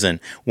from prison.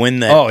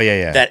 When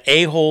that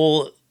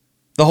a-hole,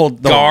 the whole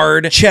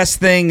guard chest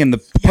thing and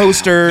the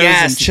posters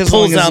and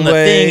chiseling pulls down the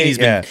thing,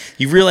 and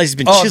you realize he's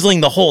been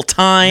chiseling the whole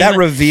time. That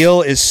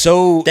reveal is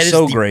so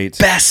great.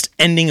 Best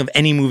ending of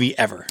any movie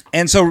ever,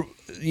 and so,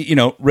 you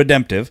know,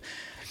 redemptive.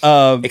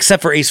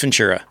 Except for Ace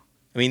Ventura.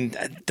 I mean,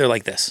 they're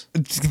like this.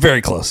 It's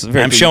very close.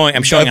 I'm showing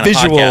on a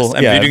podcast.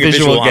 I'm doing a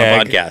visual on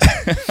a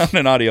podcast. On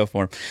an audio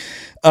form.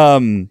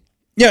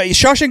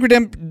 Shawshank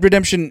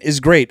Redemption is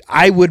great.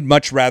 I would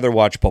much rather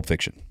watch Pulp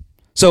Fiction.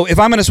 So if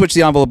I'm going to switch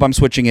the envelope, I'm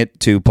switching it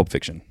to Pulp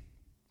Fiction.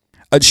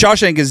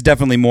 Shawshank is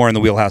definitely more in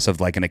the wheelhouse of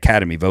like an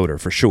Academy voter,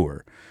 for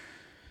sure.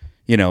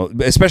 You know,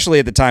 especially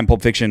at the time,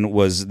 Pulp Fiction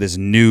was this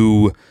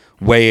new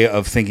way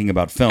of thinking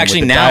about film.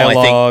 Actually, with the now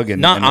dialogue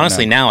I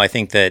think, now I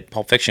think that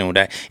Pulp Fiction would.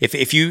 If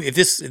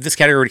this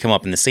category would come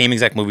up and the same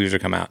exact movies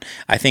would come out,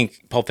 I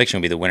think Pulp Fiction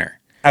would be the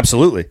winner.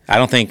 Absolutely. I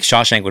don't think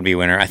Shawshank would be a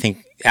winner. I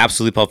think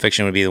absolutely Pulp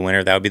Fiction would be the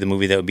winner. That would be the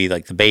movie that would be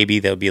like the baby.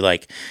 That would be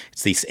like,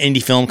 it's this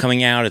indie film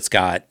coming out. It's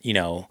got, you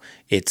know,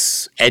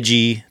 it's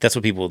edgy. That's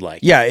what people would like.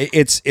 Yeah,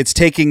 it's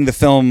taking the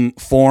film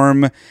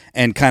form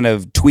and kind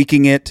of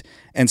tweaking it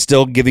and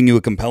still giving you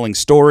a compelling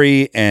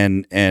story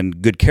and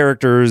good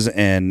characters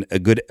and a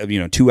good,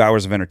 2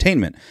 hours of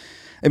entertainment.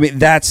 I mean,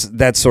 that's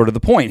sort of the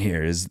point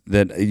here, is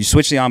that you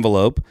switch the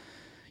envelope.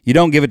 You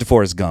don't give it to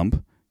Forrest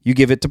Gump. You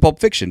give it to Pulp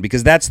Fiction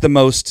because that's the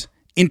most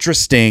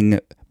interesting,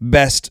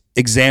 best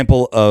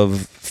example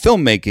of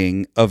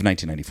filmmaking of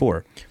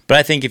 1994. But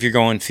I think if you're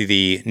going to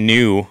the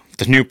new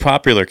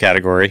popular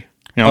category,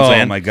 you know what I'm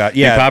saying? Oh my God!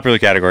 Yeah, new popular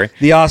category.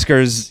 The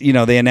Oscars,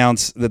 they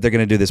announce that they're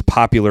going to do this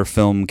popular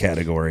film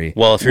category.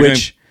 Well, if you're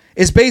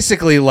It's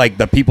basically like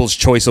the People's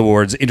Choice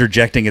Awards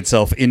interjecting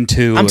itself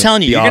into. I'm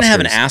telling you, the you're going to have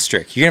an Oscars.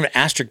 asterisk. You're going to have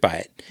an asterisk by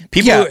it.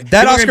 People, Yeah, people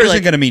that are Oscar gonna be isn't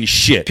like- going to mean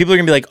shit. People are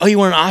going to be like, oh, you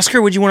want an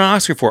Oscar? What'd you want an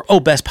Oscar for? Oh,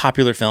 best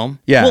popular film.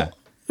 Yeah.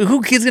 Well,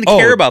 who is going to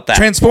care about that?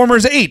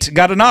 Transformers 8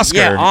 got an Oscar.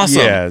 Yeah,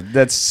 awesome. Yeah,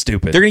 that's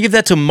stupid. They're going to give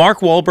that to Mark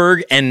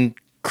Wahlberg and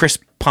Chris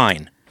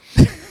Pine.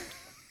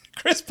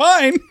 Chris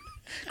Pine.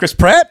 Chris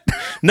Pratt?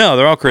 No,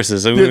 they're all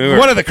Chris's.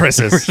 One of the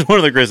Chris's. One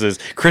of the Chris's.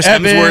 Chris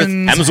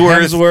Evans,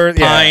 Hemsworth,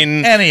 yeah.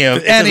 Pine. Any of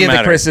It doesn't the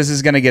matter. Chris's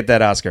is going to get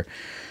that Oscar.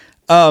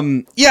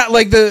 Yeah,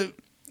 like the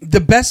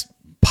best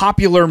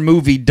popular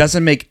movie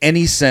doesn't make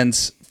any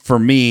sense for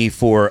me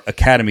for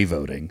Academy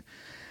voting.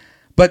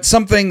 But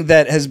something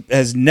that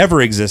has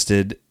never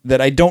existed that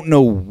I don't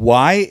know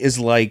why is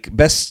like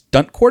best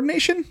stunt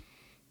coordination.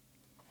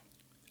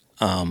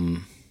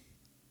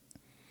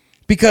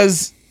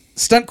 Because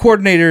stunt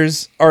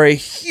coordinators are a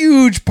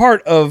huge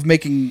part of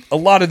making a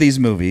lot of these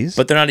movies.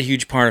 But they're not a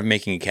huge part of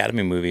making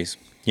Academy movies,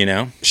 you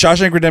know?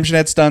 Shawshank Redemption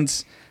had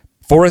stunts.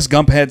 Forrest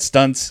Gump had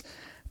stunts.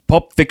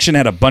 Pulp Fiction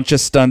had a bunch of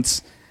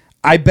stunts.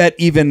 I bet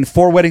even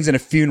Four Weddings and a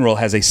Funeral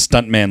has a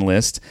stuntman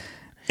list.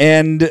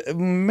 And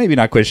maybe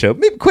not Quiz Show.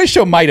 Maybe Quiz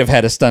Show might have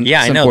had a stunt. Yeah,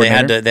 I stunt know. They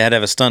had coordinator. to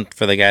have a stunt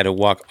for the guy to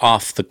walk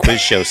off the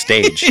quiz show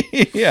stage.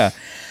 Yeah.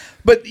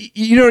 But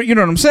you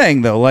know what I'm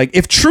saying though. Like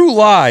if True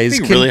Lies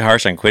It's can, really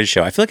harsh on quiz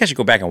show. I feel like I should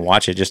go back and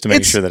watch it just to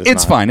make sure that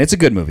it's not. fine. It's a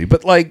good movie.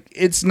 But like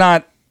it's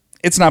not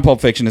Pulp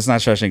Fiction. It's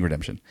not Shawshank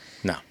Redemption.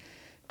 No.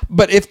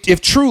 But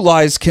if True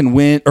Lies can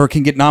win or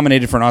can get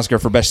nominated for an Oscar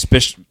for best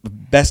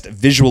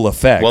visual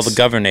effects, Well, the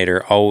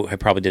Governor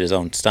probably did his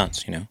own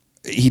stunts, you know?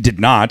 he did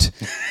not.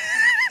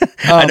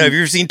 I know. Have you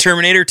ever seen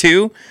Terminator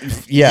 2?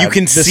 Yeah, You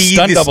can the see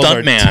stunt the doubles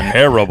are stuntman.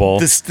 terrible.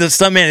 The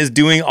stuntman is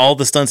doing all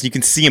the stunts. You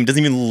can see him.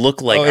 Doesn't even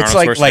look like It's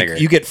Arnold like Schwarzenegger.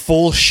 you get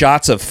full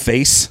shots of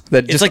face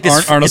that it's just like this.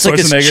 aren't Arnold It's like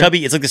Schwarzenegger. this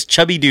chubby. It's like this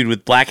chubby dude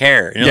with black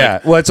hair. And you're Yeah,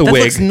 like, well, it's a that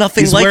wig. Looks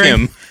nothing He's like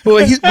wearing- him.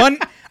 Well,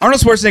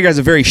 Arnold Schwarzenegger has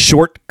a very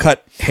short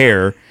cut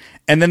hair,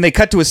 and then they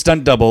cut to a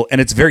stunt double,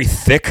 and it's very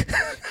thick.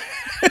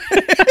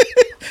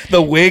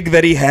 The wig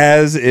that he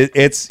has,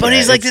 it's. But yeah,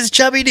 he's like it's- this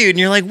chubby dude, and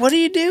you're like, "What are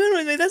you doing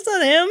with me? That's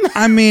not him."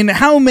 I mean,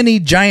 how many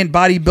giant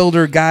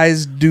bodybuilder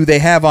guys do they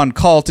have on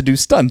call to do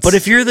stunts? But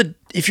if you're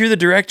the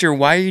director,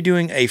 why are you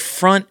doing a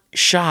front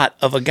shot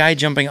of a guy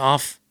jumping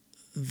off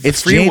the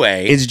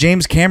freeway? It's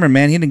James Cameron,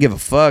 man. He didn't give a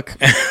fuck.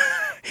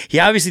 He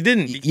obviously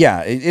didn't.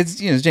 Yeah, it's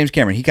it's James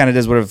Cameron. He kind of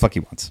does whatever the fuck he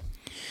wants.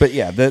 But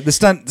yeah, the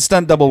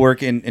stunt double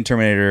work in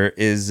Terminator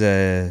is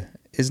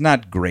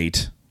not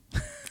great.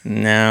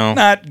 No.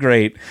 Not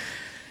great.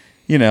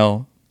 You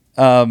know.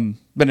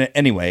 But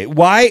anyway,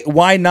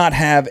 why not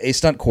have a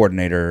stunt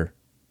coordinator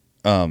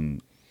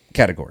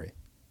category?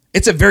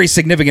 It's a very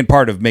significant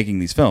part of making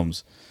these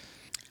films.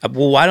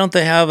 Well, why don't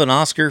they have an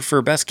Oscar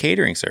for best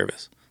catering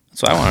service?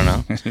 That's what I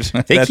want to know.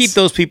 They That's- keep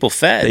those people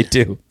fed. They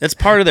do. That's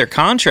part of their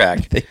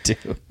contract. They do.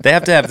 They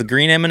have to have the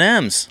green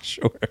M&Ms.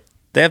 Sure.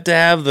 They have to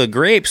have the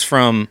grapes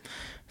from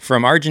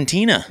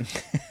Argentina.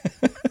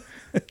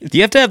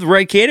 You have to have the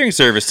right catering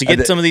service to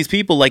get some of these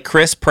people like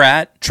Chris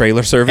Pratt.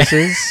 Trailer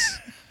services.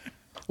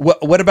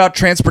 What about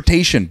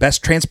transportation?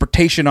 Best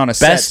transportation on a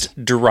set.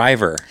 Best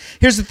driver.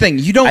 Here's the thing.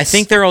 You don't. I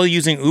think they're all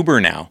using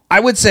Uber now. I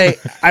would say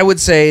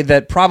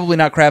that probably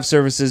not craft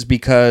services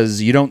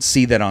because you don't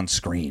see that on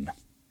screen.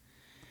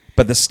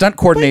 But the stunt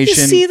But you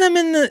coordination, see them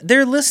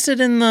they're listed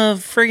in the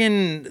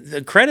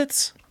friggin'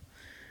 credits.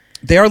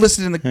 they are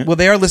listed in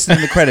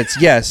the credits,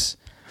 yes.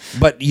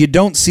 But you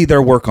don't see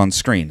their work on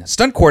screen.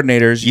 Stunt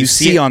coordinators you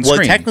see it- on well,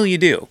 screen. technically you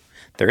do.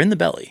 They're in the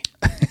belly.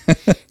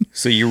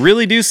 So you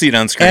really do see it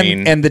on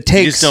screen. And the you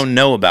takes- just don't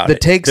know about the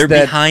it. takes They're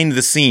that- behind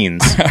the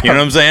scenes. You know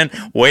what I'm saying?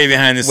 Way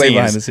behind the way scenes.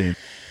 behind the scenes.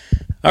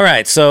 All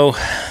right, so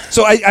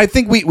So I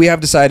think we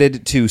have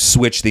decided to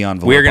switch the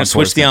envelope. we're going on to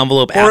switch Forrest the Gump.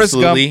 envelope. Forrest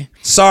Gump, Absolutely.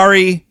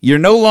 sorry, you're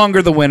no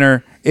longer the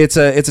winner. It's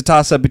a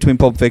toss up between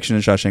Pulp Fiction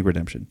and Shawshank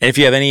Redemption. And if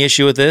you have any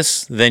issue with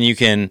this, then you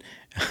can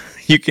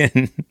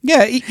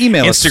Yeah,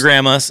 email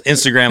Instagram us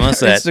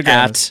Instagram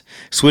at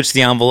switch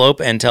the envelope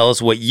and tell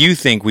us what you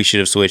think we should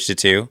have switched it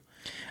to,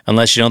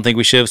 unless you don't think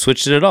we should have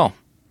switched it at all.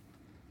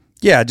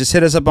 Yeah, just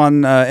hit us up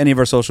on any of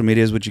our social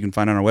medias, which you can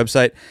find on our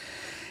website.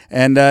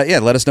 And yeah,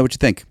 let us know what you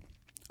think.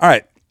 All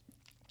right.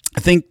 I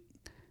think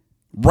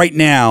right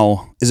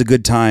now is a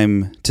good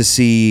time to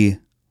see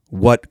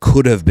what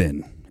could have been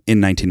in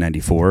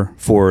 1994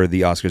 for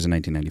the Oscars in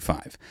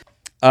 1995.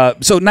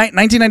 So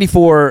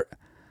 1994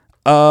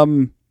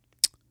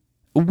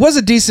 was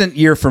a decent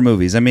year for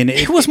movies. I mean,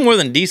 It was more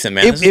than decent,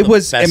 man. This is it the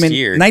was. best I mean,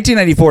 year.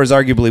 1994 is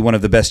arguably one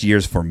of the best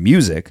years for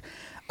music.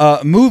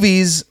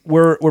 Movies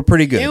were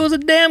pretty good. It was a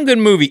damn good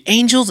movie.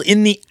 Angels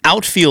in the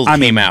Outfield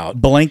came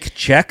out. Blank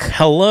Check.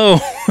 Hello,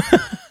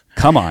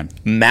 Come on,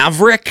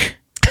 Maverick.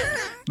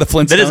 the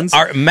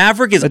Flintstones.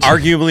 Maverick is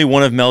arguably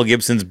one of Mel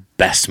Gibson's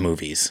best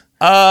movies.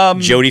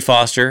 Jodie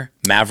Foster,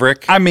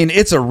 Maverick. I mean,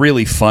 it's a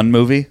really fun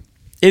movie.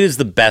 It is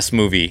the best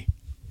movie.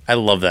 I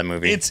love that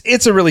movie.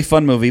 It's a really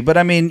fun movie, but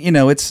I mean, you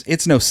know,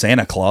 it's no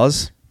Santa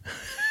Claus.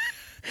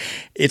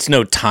 It's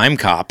no Time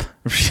Cop.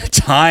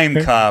 Time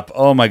Cop.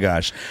 Oh my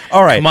gosh.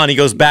 All right. Come on, he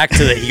goes back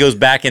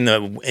in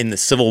the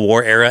Civil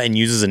War era and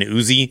uses an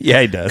Uzi.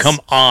 Yeah, he does. Come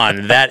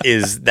on, that's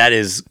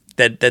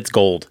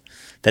gold.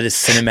 That is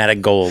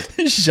cinematic gold.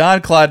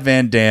 Jean-Claude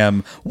Van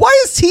Damme. Why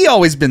has he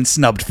always been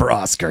snubbed for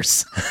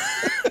Oscars?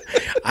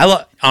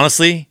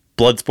 Honestly,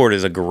 Bloodsport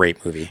is a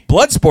great movie.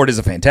 Bloodsport is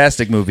a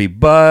fantastic movie,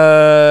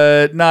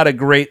 but not a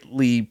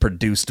greatly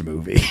produced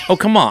movie. Oh,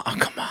 come on. Oh,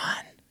 come on.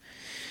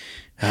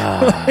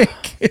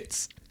 Like,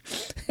 it's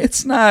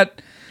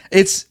not.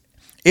 It's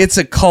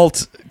a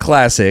cult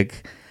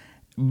classic,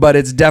 but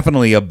it's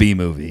definitely a B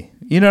movie.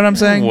 You know what I'm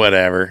saying?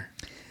 Whatever.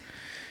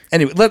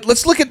 Anyway,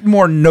 let's look at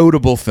more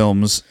notable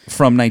films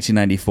from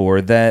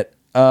 1994 that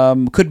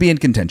could be in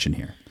contention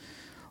here.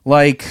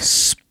 Like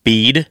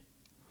Speed.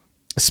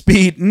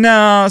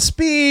 No,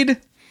 Speed.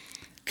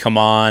 Come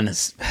on.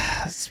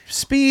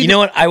 Speed. You know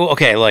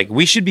what?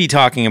 We should be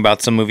talking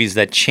about some movies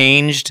that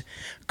changed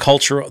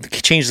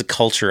the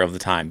culture of the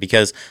time,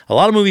 because a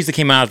lot of movies that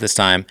came out at this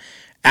time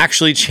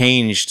actually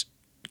changed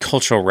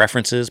cultural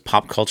references,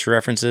 pop culture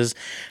references.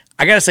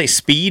 I gotta say,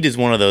 Speed is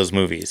one of those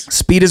movies.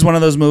 Speed is one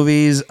of those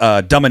movies.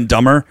 Dumb and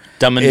Dumber.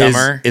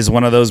 Is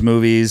one of those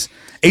movies.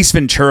 Ace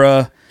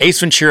Ventura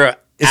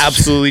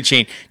absolutely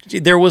changed.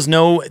 There was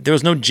no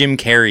Jim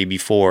Carrey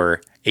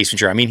before Ace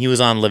Ventura. I mean, he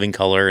was on Living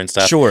Color and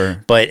stuff.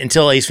 Sure. But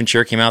until Ace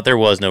Ventura came out, there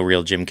was no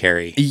real Jim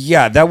Carrey.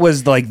 Yeah, that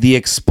was like the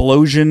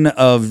explosion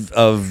of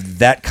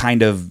that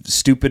kind of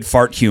stupid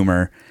fart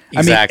humor.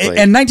 Exactly. I mean,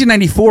 and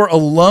 1994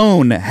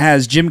 alone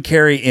has Jim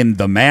Carrey in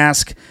The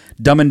Mask,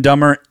 Dumb and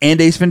Dumber,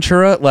 and Ace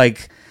Ventura.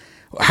 Like,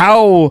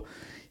 how...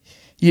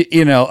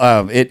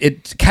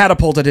 it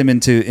catapulted him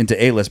into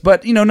A-list,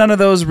 but none of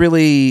those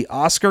really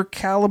Oscar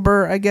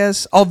caliber, I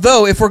guess.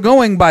 Although, if we're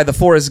going by the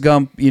Forrest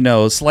Gump,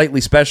 slightly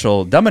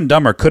special, Dumb and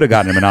Dumber could have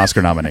gotten him an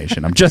Oscar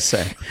nomination. I'm just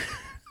saying.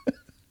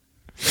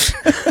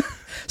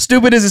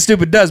 Stupid is as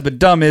stupid does, but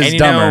dumb is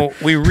dumber.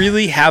 We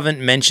really haven't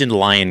mentioned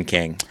Lion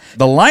King.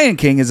 The Lion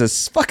King is a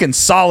fucking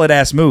solid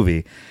ass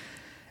movie,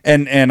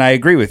 and I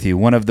agree with you,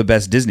 one of the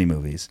best Disney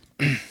movies.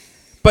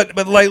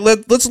 But like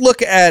let's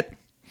look at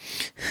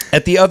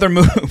the other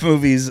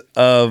movies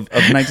of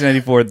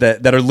 1994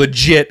 that are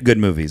legit good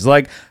movies.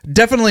 Like,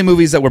 definitely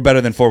movies that were better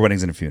than Four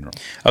Weddings and a Funeral.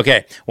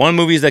 Okay, one of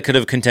the movies that could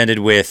have contended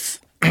with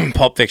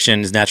Pulp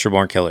Fiction is Natural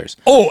Born Killers.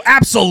 Oh,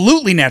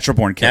 absolutely, Natural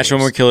Born Killers. Natural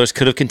Born Killers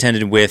could have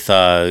contended with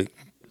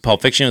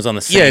Pulp Fiction. It was on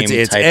the same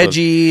it's type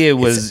edgy.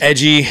 It's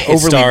edgy.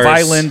 Overly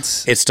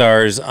violent. It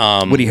stars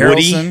Woody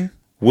Harrelson.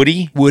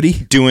 Woody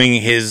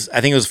doing his...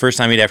 I think it was the first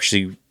time he'd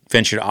actually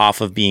ventured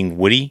off of being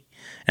Woody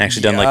and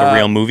actually done like a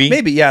real movie.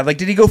 Maybe, yeah. Like,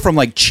 did he go from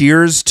like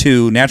Cheers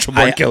to Natural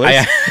Born Killers?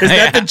 Is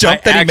that the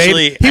jump that he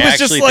made? He was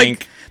just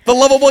like the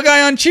lovable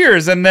guy on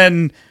Cheers and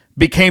then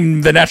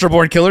became the Natural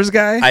Born Killers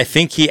guy? I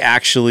think he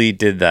actually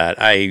did that.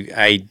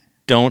 I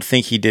don't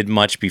think he did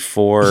much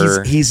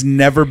before. He's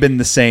never been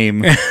the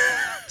same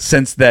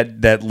since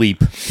that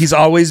leap. He's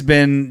always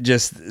been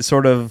just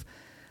sort of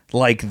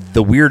like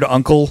the weird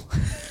uncle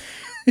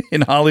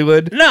in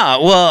Hollywood. No,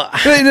 well,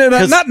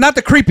 not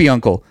the creepy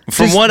uncle.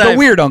 The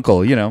weird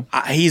uncle,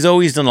 he's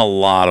always done a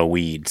lot of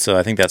weed, so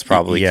I think that's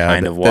probably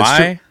kind of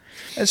why.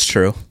 That's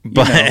true.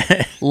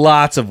 But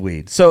lots of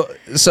weed. So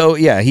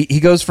yeah, he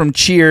goes from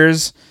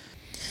Cheers.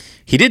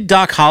 He did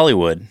Doc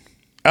Hollywood.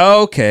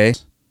 Okay.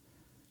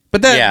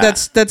 But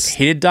that's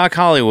he did Doc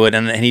Hollywood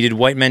and he did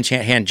White Men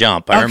Can't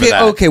Jump. I remember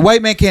that. Okay,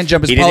 White Men Can't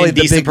Jump is probably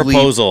the big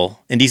Proposal. leap.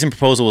 Indecent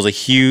Proposal was a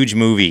huge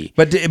movie.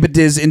 But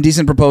is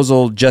Indecent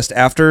Proposal just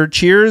after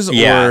Cheers?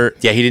 Yeah,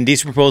 he did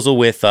Indecent Proposal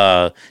with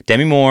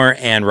Demi Moore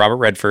and Robert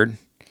Redford.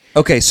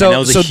 Okay, so that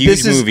was a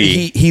huge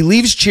movie. He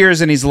leaves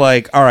Cheers and he's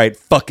like, all right,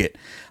 fuck it.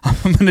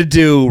 I'm going to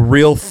do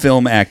real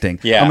film acting.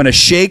 Yeah. I'm going to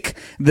shake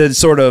the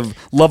sort of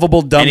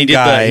lovable dumb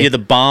guy. He did the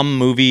bomb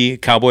movie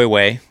Cowboy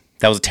Way.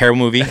 That was a terrible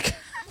movie.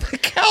 The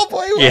Cowboy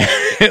Way. Yeah,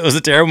 it was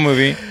a terrible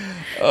movie.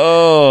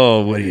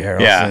 Oh, Woody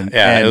Harrelson.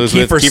 Yeah, and it was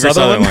Kiefer with Kiefer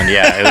Sutherland.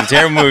 Yeah, it was a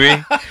terrible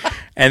movie.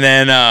 And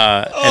then,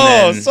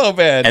 so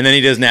bad. And then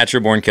he does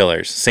Natural Born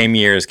Killers, same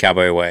year as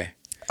Cowboy Way.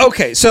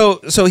 Okay,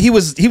 so he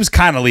was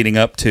kind of leading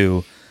up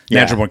to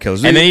Natural Born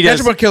Killers, and then he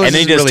does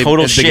really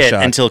total shit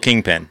until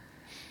Kingpin.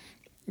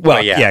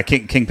 Well, yeah,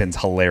 Kingpin's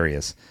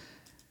hilarious.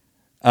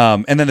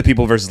 And then The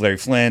People versus Larry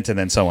Flint, and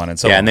then so on and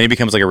so on. Yeah, and then he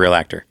becomes like a real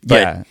actor.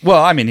 But, yeah.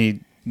 Well, I mean, he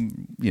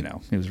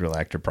was a real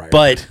actor prior.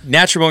 But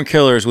Natural Born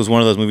Killers was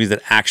one of those movies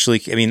that actually,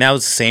 that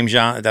was the same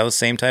genre, that was the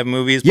same type of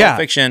movie as Pulp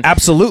Fiction.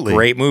 Absolutely.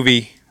 Great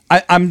movie.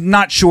 I'm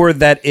not sure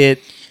that it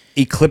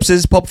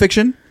eclipses Pulp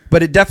Fiction,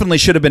 but it definitely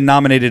should have been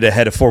nominated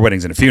ahead of Four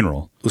Weddings and a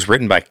Funeral. It was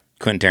written by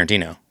Quentin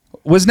Tarantino.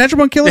 Was Natural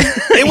Born Killers?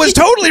 It was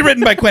totally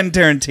written by Quentin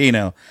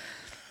Tarantino.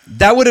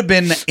 That would have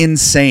been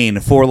insane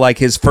for like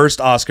his first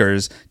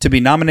Oscars to be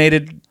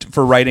nominated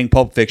for writing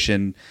Pulp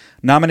Fiction,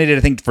 nominated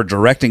I think for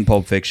directing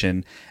Pulp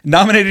Fiction,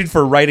 nominated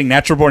for writing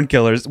Natural Born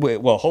Killers. Wait,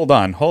 well, hold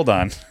on.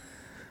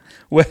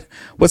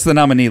 What's the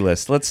nominee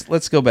list?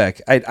 Let's go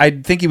back. I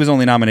think he was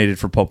only nominated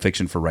for Pulp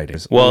Fiction for writing.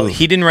 Well,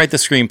 he didn't write the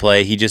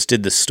screenplay. He just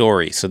did the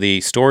story. So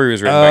the story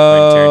was written by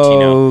Quentin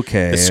Tarantino.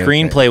 Okay. The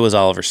screenplay was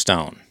Oliver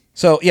Stone.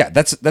 So yeah,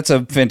 that's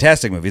a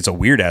fantastic movie. It's a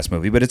weird ass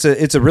movie, but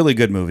it's a really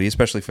good movie,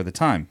 especially for the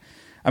time.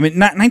 I mean,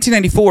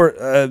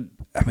 1994.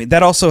 I mean,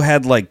 that also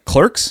had like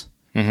Clerks,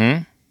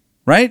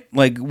 right?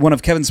 Like one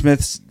of Kevin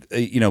Smith's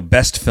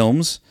best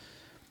films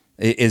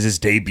is his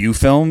debut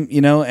film,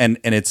 and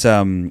it's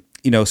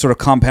sort of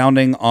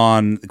compounding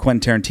on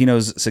Quentin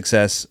Tarantino's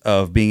success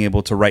of being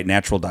able to write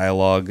natural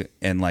dialogue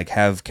and like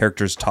have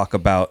characters talk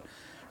about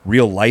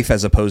real life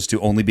as opposed to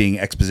only being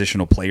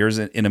expositional players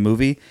in a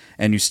movie,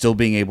 and you still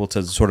being able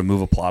to sort of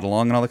move a plot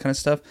along and all that kind of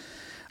stuff.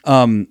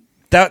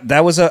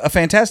 That was a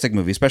fantastic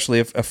movie, especially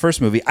a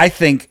first movie. I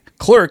think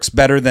Clerks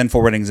better than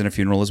Four Weddings and a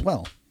Funeral as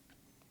well.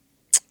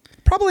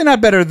 Probably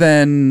not better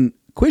than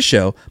Quiz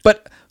Show,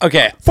 but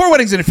okay. Four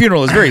Weddings and a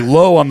Funeral is very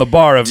low on the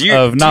bar of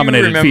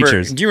nominated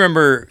features. Do you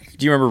remember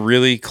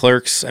really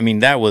Clerks? I mean,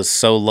 that was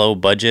so low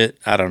budget.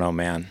 I don't know,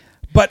 man.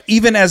 But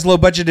even as low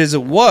budget as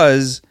it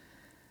was,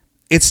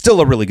 it's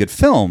still a really good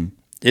film.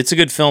 It's a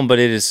good film, but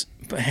it's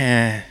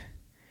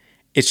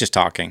just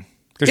talking.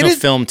 There's no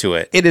film to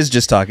it. It is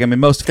just talking. I mean,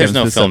 most there's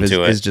no film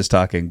to it. Is just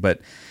talking,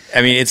 but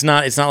I mean, it's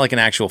not like an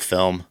actual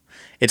film.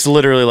 It's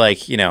literally like,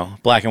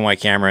 black and white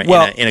camera in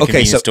a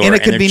convenience store. In a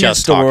convenience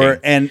store,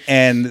 talking.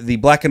 and the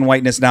black and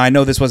whiteness. Now, I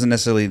know this wasn't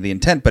necessarily the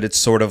intent, but it's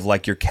sort of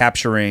like you're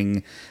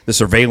capturing the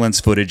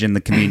surveillance footage in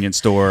the convenience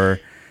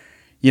store.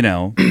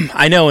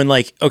 I know, and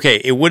like,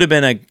 okay, it would have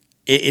been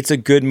it's a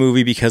good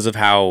movie because of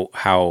how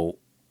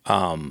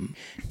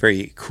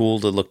very cool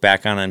to look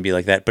back on and be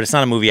like that. But it's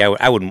not a movie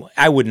I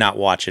would not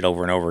watch it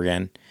over and over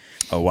again.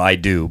 Oh, well, I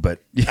do,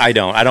 but I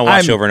don't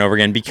watch it over and over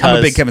again because I'm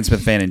a big Kevin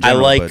Smith fan in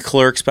general. I like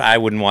Clerks, but I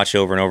wouldn't watch it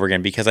over and over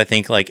again because I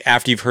think like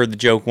after you've heard the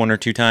joke one or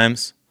two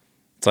times,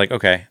 it's like,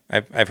 okay,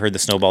 I've heard the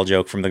snowball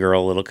joke from the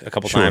girl a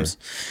couple times.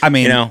 I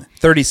mean,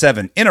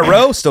 37 in a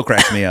row still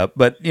cracks me up,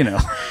 but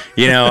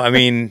I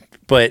mean,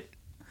 but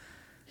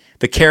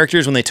the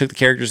characters, when they took the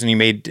characters and he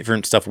made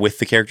different stuff with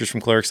the characters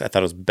from Clerks, I thought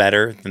it was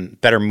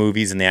better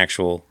movies than the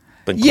actual.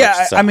 Than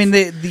Clerks itself. I mean,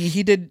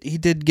 he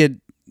did get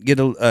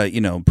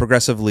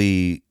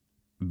progressively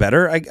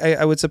better,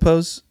 I would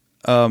suppose.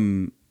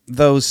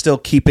 Though still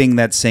keeping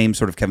that same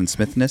sort of Kevin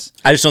Smithness.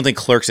 I just don't think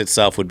Clerks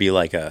itself would be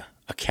like a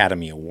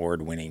Academy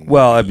Award winning movie.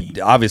 Well,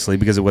 obviously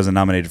because it wasn't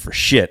nominated for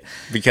shit.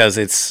 Because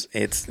it's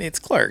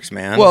Clerks,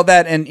 man. Well,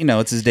 that and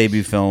it's his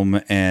debut film,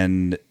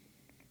 and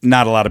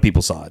not a lot of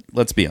people saw it.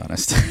 Let's be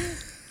honest.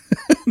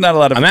 Not a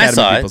lot of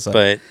Academy people saw it,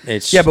 but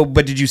it's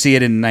but did you see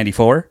it in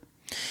 '94?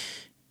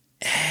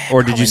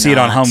 Or did you see it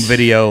on home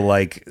video?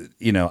 Like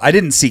I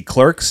didn't see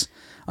Clerks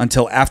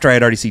until after I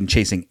had already seen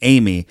Chasing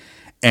Amy,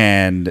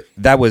 and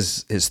that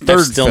was his third.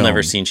 I've still film.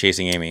 never seen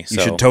Chasing Amy. So.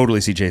 You should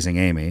totally see Chasing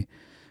Amy.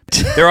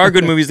 There are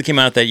good movies that came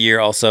out that year.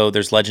 Also,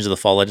 there's Legends of the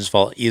Fall. Legends of the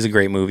Fall is a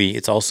great movie.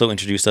 It's also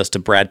introduced us to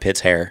Brad Pitt's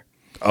hair.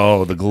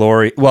 Oh, the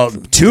glory! Well,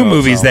 two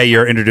movies that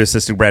year introduced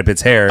us to Brad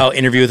Pitt's hair. Oh,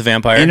 Interview with the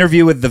Vampire.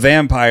 Interview with the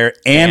Vampire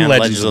and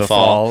Legends of the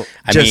Fall.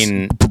 I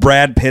mean,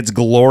 Brad Pitt's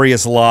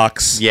glorious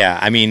locks. Yeah,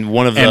 I mean,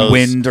 one of and those.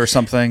 Wind or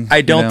something.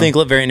 I don't think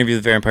Interview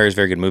with the Vampire is a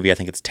very good movie. I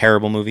think it's a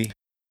terrible movie.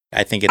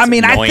 I think it's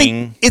annoying. I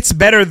think it's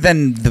better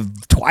than the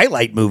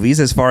Twilight movies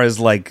as far as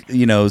like,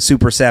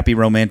 super sappy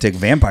romantic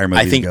vampire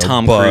movies I think go,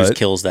 Tom Cruise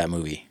kills that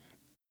movie.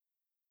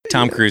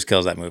 Tom Cruise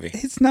kills that movie.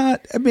 It's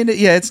not. I mean,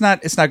 it's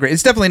not Great.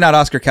 It's definitely not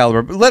Oscar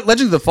caliber. But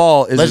Legends of the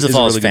Fall is a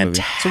really good movie.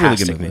 It's a really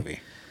good movie.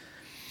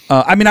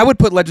 I mean, I would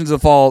put Legends of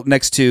the Fall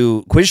next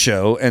to Quiz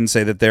Show and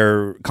say that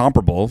they're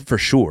comparable for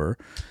sure.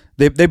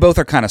 They both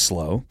are kind of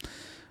slow.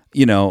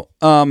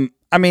 I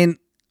mean,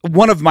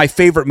 one of my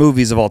favorite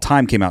movies of all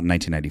time came out in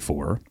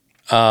 1994.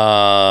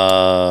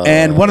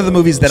 And one of the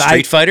movies that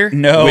Street Fighter?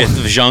 No.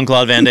 With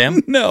Jean-Claude Van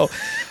Damme? No.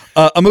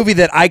 A movie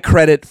that I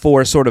credit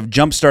for sort of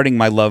jump-starting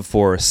my love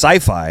for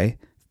sci-fi.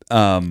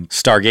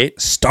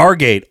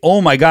 Stargate.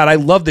 Oh my God, I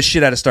love the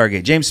shit out of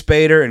Stargate. James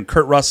Spader and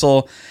Kurt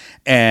Russell,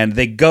 and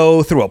they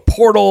go through a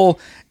portal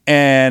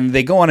and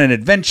they go on an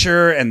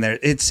adventure, and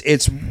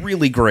it's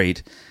really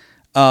great.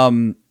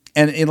 And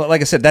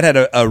like I said, that had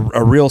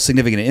a real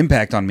significant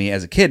impact on me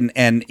as a kid,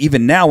 and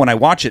even now when I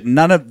watch it,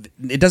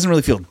 it doesn't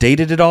really feel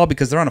dated at all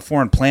because they're on a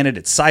foreign planet.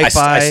 It's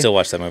sci-fi. I still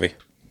watch that movie.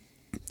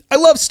 I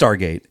love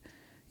Stargate.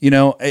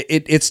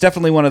 It's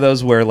definitely one of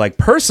those where, like,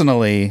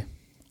 personally,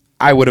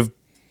 I would have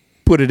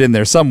put it in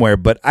there somewhere,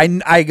 but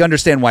I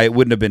understand why it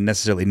wouldn't have been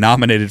necessarily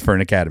nominated for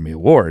an Academy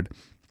Award.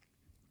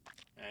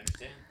 I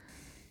understand.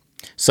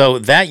 So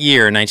that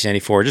year,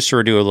 1994, just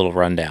to do a little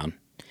rundown.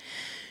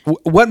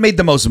 What made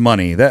the most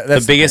money?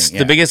 That's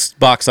the biggest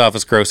box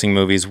office grossing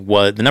movies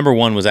was the number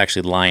one was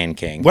actually Lion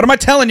King. What am I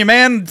telling you,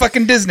 man?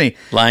 Fucking Disney.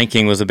 Lion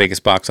King was the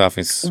biggest box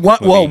office.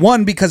 movie. Well,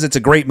 one because it's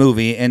a great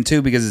movie, and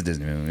two because it's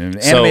Disney.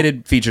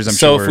 Animated features, I'm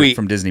sure,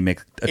 from Disney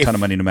make a ton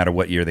of money no matter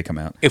what year they come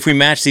out. If we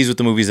match these with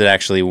the movies that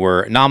actually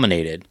were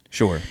nominated,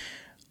 sure.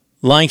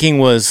 Lion King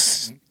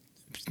was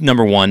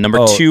number one.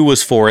 Number two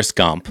was Forrest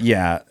Gump.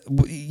 Yeah.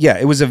 Yeah,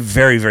 it was a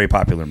very, very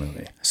popular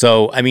movie.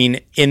 So, I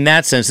mean, in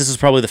that sense, this is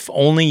probably the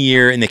only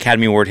year in the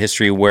Academy Award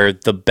history where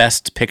the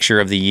best picture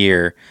of the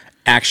year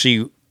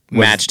actually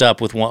matched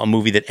up with a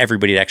movie that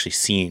everybody had actually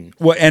seen.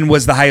 Well, and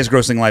was the highest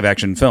grossing live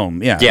action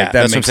film. Yeah. Yeah,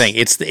 that's what I'm saying.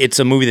 It's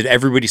a movie that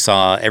everybody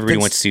saw. Everybody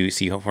went to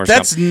see Forrest Gump.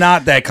 That's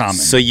not that common.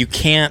 So you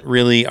can't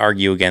really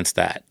argue against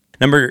that.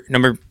 Number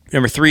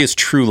three is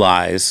True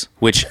Lies,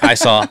 which I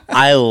saw.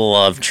 I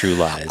love True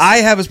Lies. I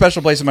have a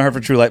special place in my heart for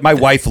True Lies. My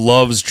wife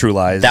loves True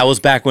Lies. That was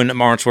back when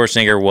Arnold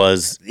Schwarzenegger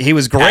was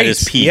great. at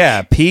his peak.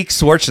 Yeah, peak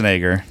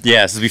Schwarzenegger.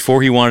 Yeah, this is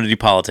before he wanted to do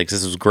politics.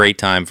 This was a great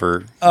time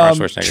for Arnold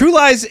Schwarzenegger. True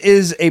Lies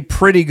is a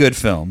pretty good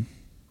film.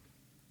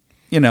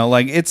 You know,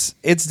 like it's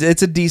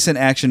a decent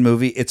action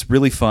movie. It's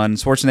really fun.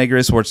 Schwarzenegger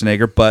is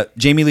Schwarzenegger, but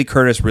Jamie Lee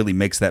Curtis really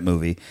makes that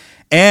movie.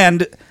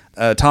 And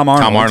Tom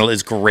Arnold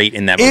is great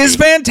in that movie. Is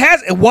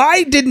fantastic.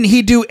 Why didn't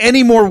he do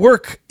any more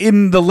work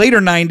in the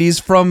later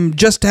 90s from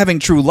just having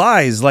True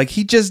Lies? Like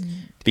because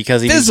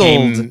he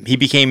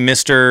became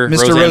Mr.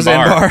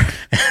 Roseanne Barr.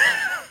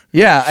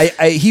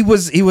 Yeah, he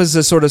was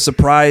a sort of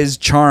surprise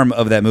charm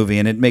of that movie,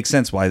 and it makes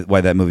sense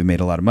why that movie made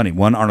a lot of money.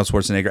 One Arnold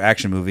Schwarzenegger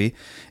action movie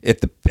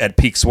at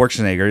peak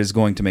Schwarzenegger is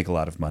going to make a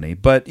lot of money,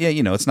 but yeah,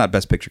 you know, it's not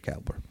Best Picture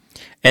caliber.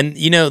 And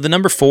you know, the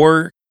number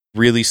 4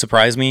 really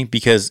surprised me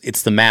because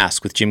it's The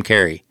Mask with Jim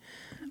Carrey.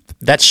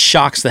 That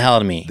shocks the hell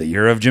out of me. The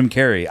year of Jim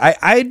Carrey.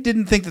 I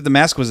didn't think that The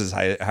Mask was as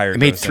higher. It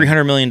made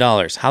 $300 million.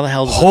 How the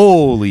hell?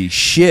 Holy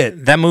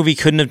shit! That movie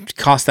couldn't have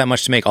cost that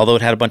much to make, although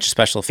it had a bunch of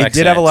special effects. It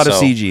did have a lot of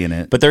CG in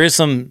it, but there is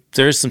some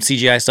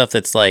CGI stuff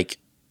that's like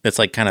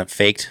kind of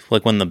faked.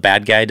 Like when the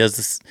bad guy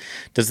does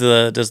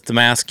the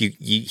mask.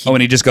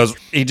 When he just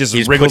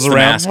wriggles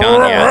around, the mask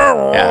on.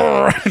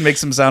 Yeah. And makes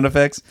some sound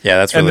effects. Yeah,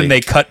 that's really. And then they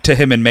cut to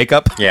him in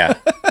makeup. Yeah,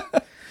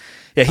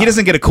 yeah. He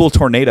doesn't get a cool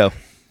tornado.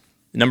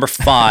 Number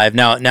 5.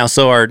 Now,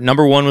 so our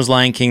number 1 was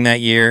Lion King that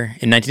year.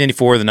 In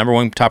 1994, the number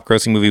 1 top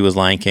grossing movie was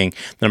Lion King.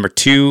 The number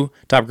 2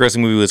 top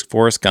grossing movie was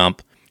Forrest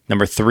Gump.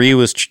 Number 3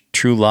 was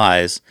True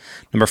Lies.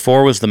 Number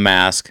 4 was The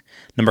Mask.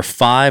 Number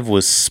 5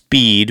 was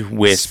Speed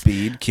with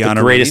Keanu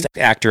the greatest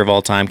Reeves. actor of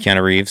all time,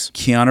 Keanu Reeves.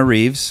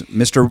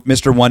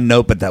 Mr. One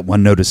Note, but that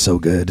one note is so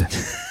good.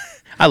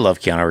 I love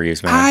Keanu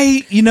Reeves,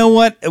 man. You know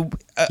what?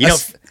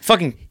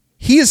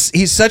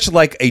 He's such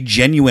like a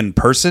genuine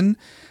person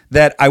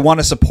that I want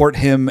to support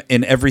him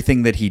in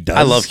everything that he does.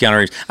 I love Keanu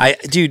Reeves. I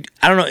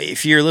don't know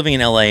if you're living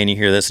in LA and you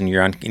hear this and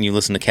you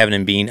listen to Kevin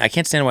and Bean. I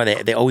can't stand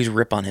why they always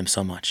rip on him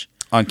so much.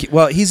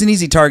 Well, he's an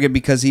easy target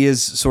because he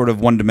is sort of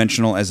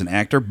one-dimensional as an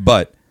actor,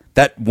 but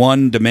that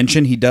one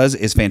dimension he does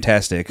is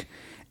fantastic,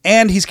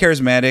 and he's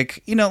charismatic.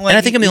 You know, like, and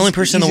I think I'm the only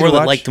person in the world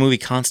that liked the movie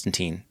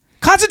Constantine.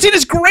 Constantine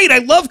is great. I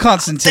love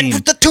Constantine.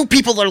 The two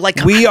people are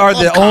like we are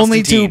the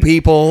only two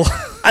people.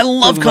 I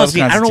love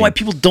Constantine. I don't know why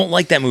people don't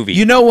like that movie.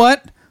 You know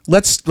what?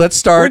 Let's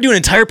start. We're gonna do an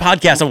entire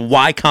podcast on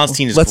why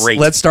Constantine is great.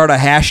 Let's start a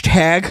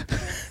hashtag.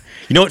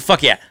 You know what?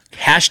 Fuck yeah.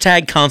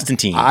 Hashtag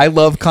Constantine. I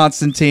love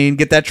Constantine.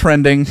 Get that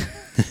trending.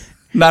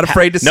 Not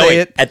afraid to say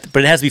it.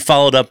 But it has to be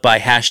followed up by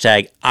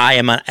hashtag I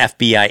am an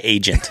FBI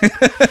agent.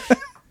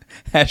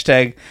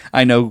 Hashtag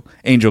I know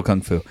Angel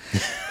Kung Fu.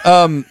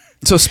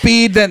 So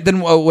Speed,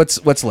 then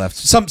what's left?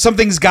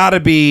 Something's got to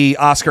be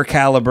Oscar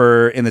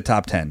caliber in the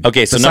top 10.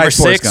 Okay, so number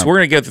 6, we're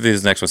going to go through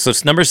this next one. So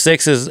number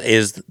 6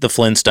 is the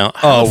Flintstones.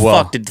 How the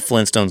fuck did the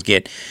Flintstones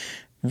get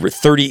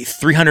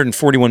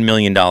 $341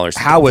 million?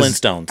 How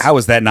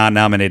was that not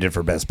nominated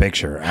for Best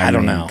Picture? I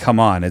don't know. Come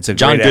on, it's a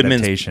John great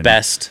Goodman's adaptation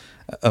best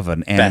of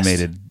an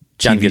animated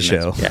TV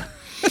show. Yeah.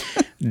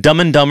 Dumb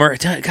and Dumber.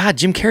 God,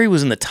 Jim Carrey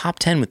was in the top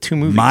 10 with 2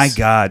 movies. My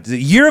God,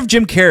 the year of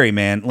Jim Carrey,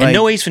 man. Like, and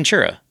no Ace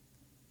Ventura.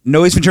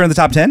 No Ace Ventura in the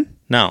top 10?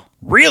 No.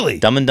 Really?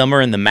 Dumb and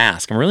Dumber and The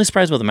Mask. I'm really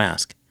surprised about The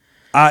Mask.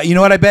 You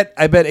know what? I bet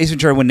Ace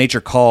Ventura When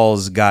Nature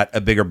Calls got a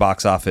bigger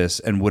box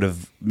office and would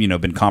have,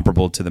 been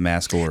comparable to The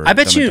Mask or I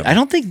bet Dumb you I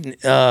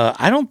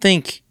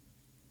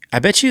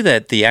bet you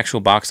that the actual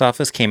box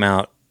office came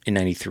out in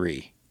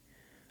 93.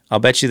 I'll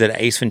bet you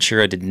that Ace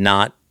Ventura did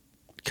not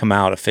come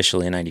out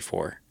officially in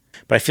 94.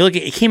 But I feel like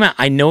it came out,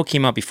 I know it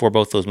came out before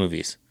both those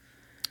movies.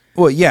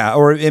 Well, yeah,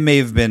 or it may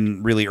have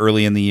been really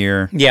early in the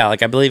year. Yeah,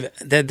 like I believe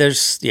that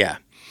there's, yeah.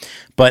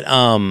 But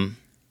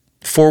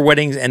 4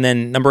 Weddings, and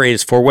then number 8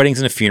 is 4 Weddings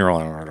and a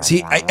Funeral.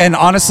 See, and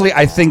honestly,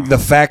 I think the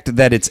fact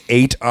that it's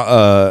 8,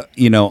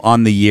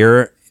 on the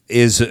year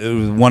is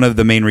one of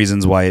the main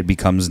reasons why it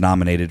becomes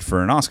nominated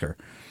for an Oscar.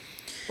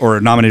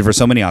 Or nominated for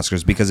so many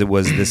Oscars, because it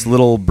was this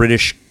little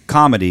British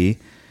comedy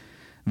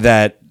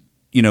that,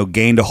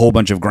 gained a whole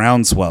bunch of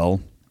groundswell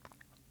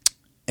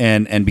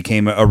and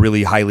became a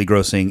really highly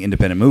grossing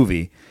independent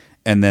movie.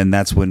 And then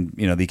that's when,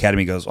 the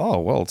Academy goes, oh,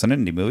 well, it's an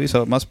indie movie,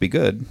 so it must be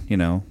good,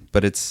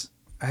 but it's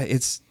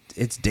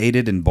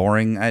dated and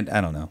boring. I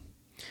don't know.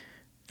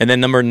 And then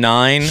number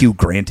 9, Hugh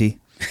Granty.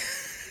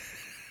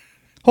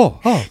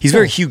 He's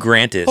very Hugh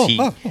Grant is. He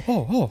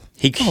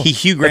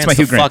Hugh Grants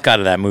the fuck out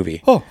of that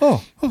movie.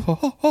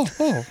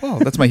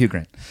 That's my Hugh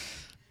Grant.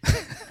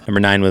 Number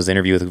 9 was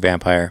Interview with a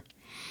Vampire.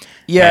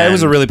 Yeah, it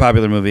was a really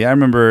popular movie. I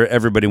remember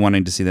everybody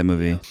wanting to see that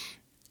movie.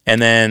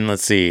 And then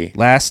let's see,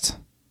 Last.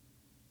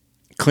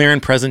 Clear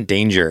and Present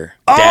Danger.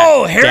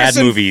 Oh, Dad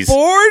Harrison movies.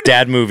 Ford?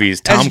 Dad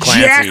movies. Tom As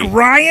Clancy. Jack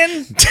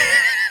Ryan?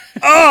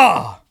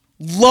 Oh,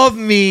 love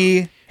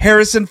me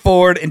Harrison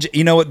Ford. And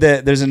you know what?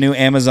 There's a new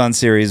Amazon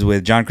series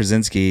with John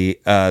Krasinski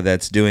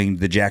that's doing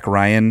the Jack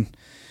Ryan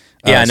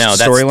Yeah, no,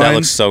 that storyline.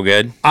 looks so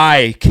good.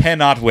 I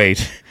cannot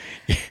wait.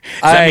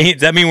 Does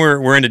that mean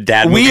we're into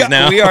dad movies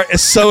now? We are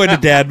so into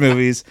dad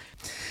movies.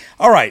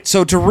 All right,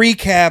 so to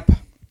recap,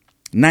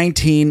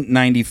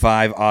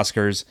 1995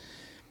 Oscars,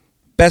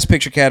 Best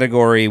Picture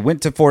category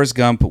went to Forrest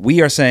Gump.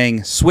 We are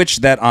saying switch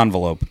that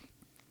envelope.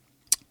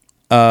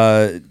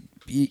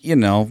 You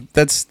know,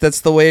 that's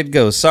the way it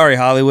goes. Sorry,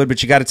 Hollywood,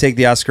 but you got to take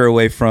the Oscar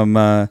away from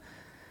Tom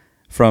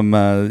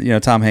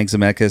Hanks,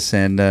 Zemeckis,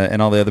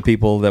 and all the other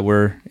people that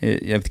were.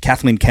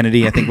 Kathleen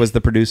Kennedy, I think, was the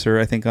producer.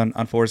 I think on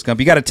Forrest Gump.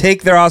 You got to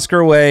take their Oscar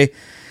away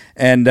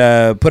and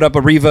put up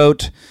a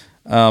revote,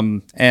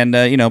 and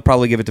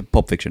probably give it to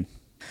Pulp Fiction.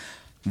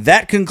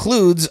 That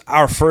concludes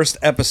our first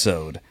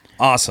episode.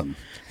 Awesome.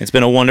 It's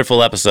been a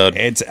wonderful episode.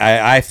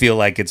 I feel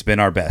like it's been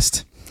our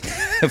best.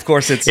 Of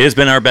course, It has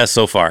been our best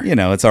so far.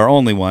 it's our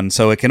only one,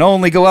 so it can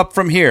only go up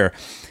from here.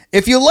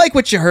 If you like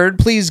what you heard,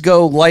 please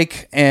go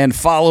like and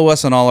follow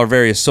us on all our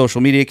various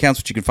social media accounts,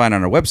 which you can find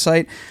on our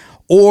website,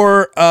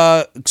 or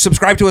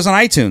subscribe to us on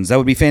iTunes. That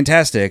would be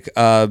fantastic.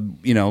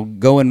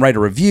 Go and write a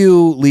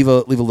review, leave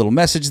a little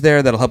message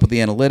there. That'll help with the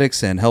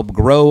analytics and help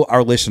grow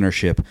our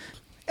listenership.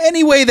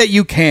 Any way that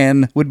you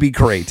can would be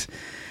great.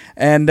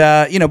 And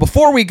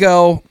before we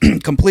go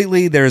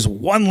completely, there's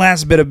one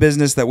last bit of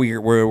business that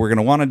we're going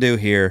to want to do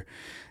here.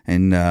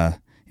 And why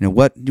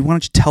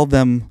don't you tell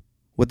them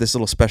what this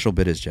little special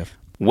bit is, Jeff?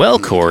 Well,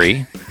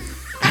 Corey,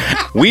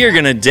 we are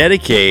going to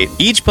dedicate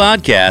each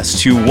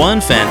podcast to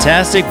one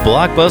fantastic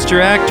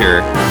blockbuster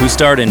actor who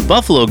starred in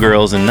Buffalo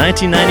Girls in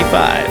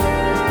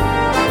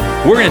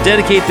 1995. We're going to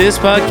dedicate this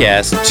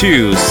podcast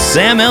to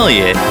Sam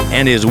Elliott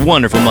and his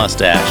wonderful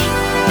mustache.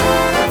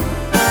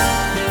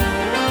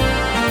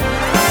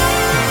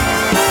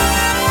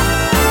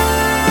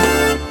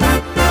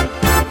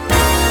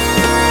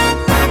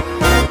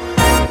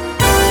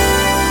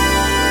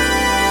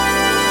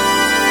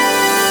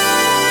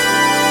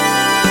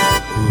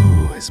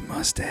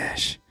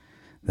 Mustache.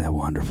 That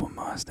wonderful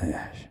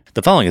mustache.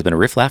 The following has been a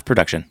Riff Laugh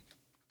production.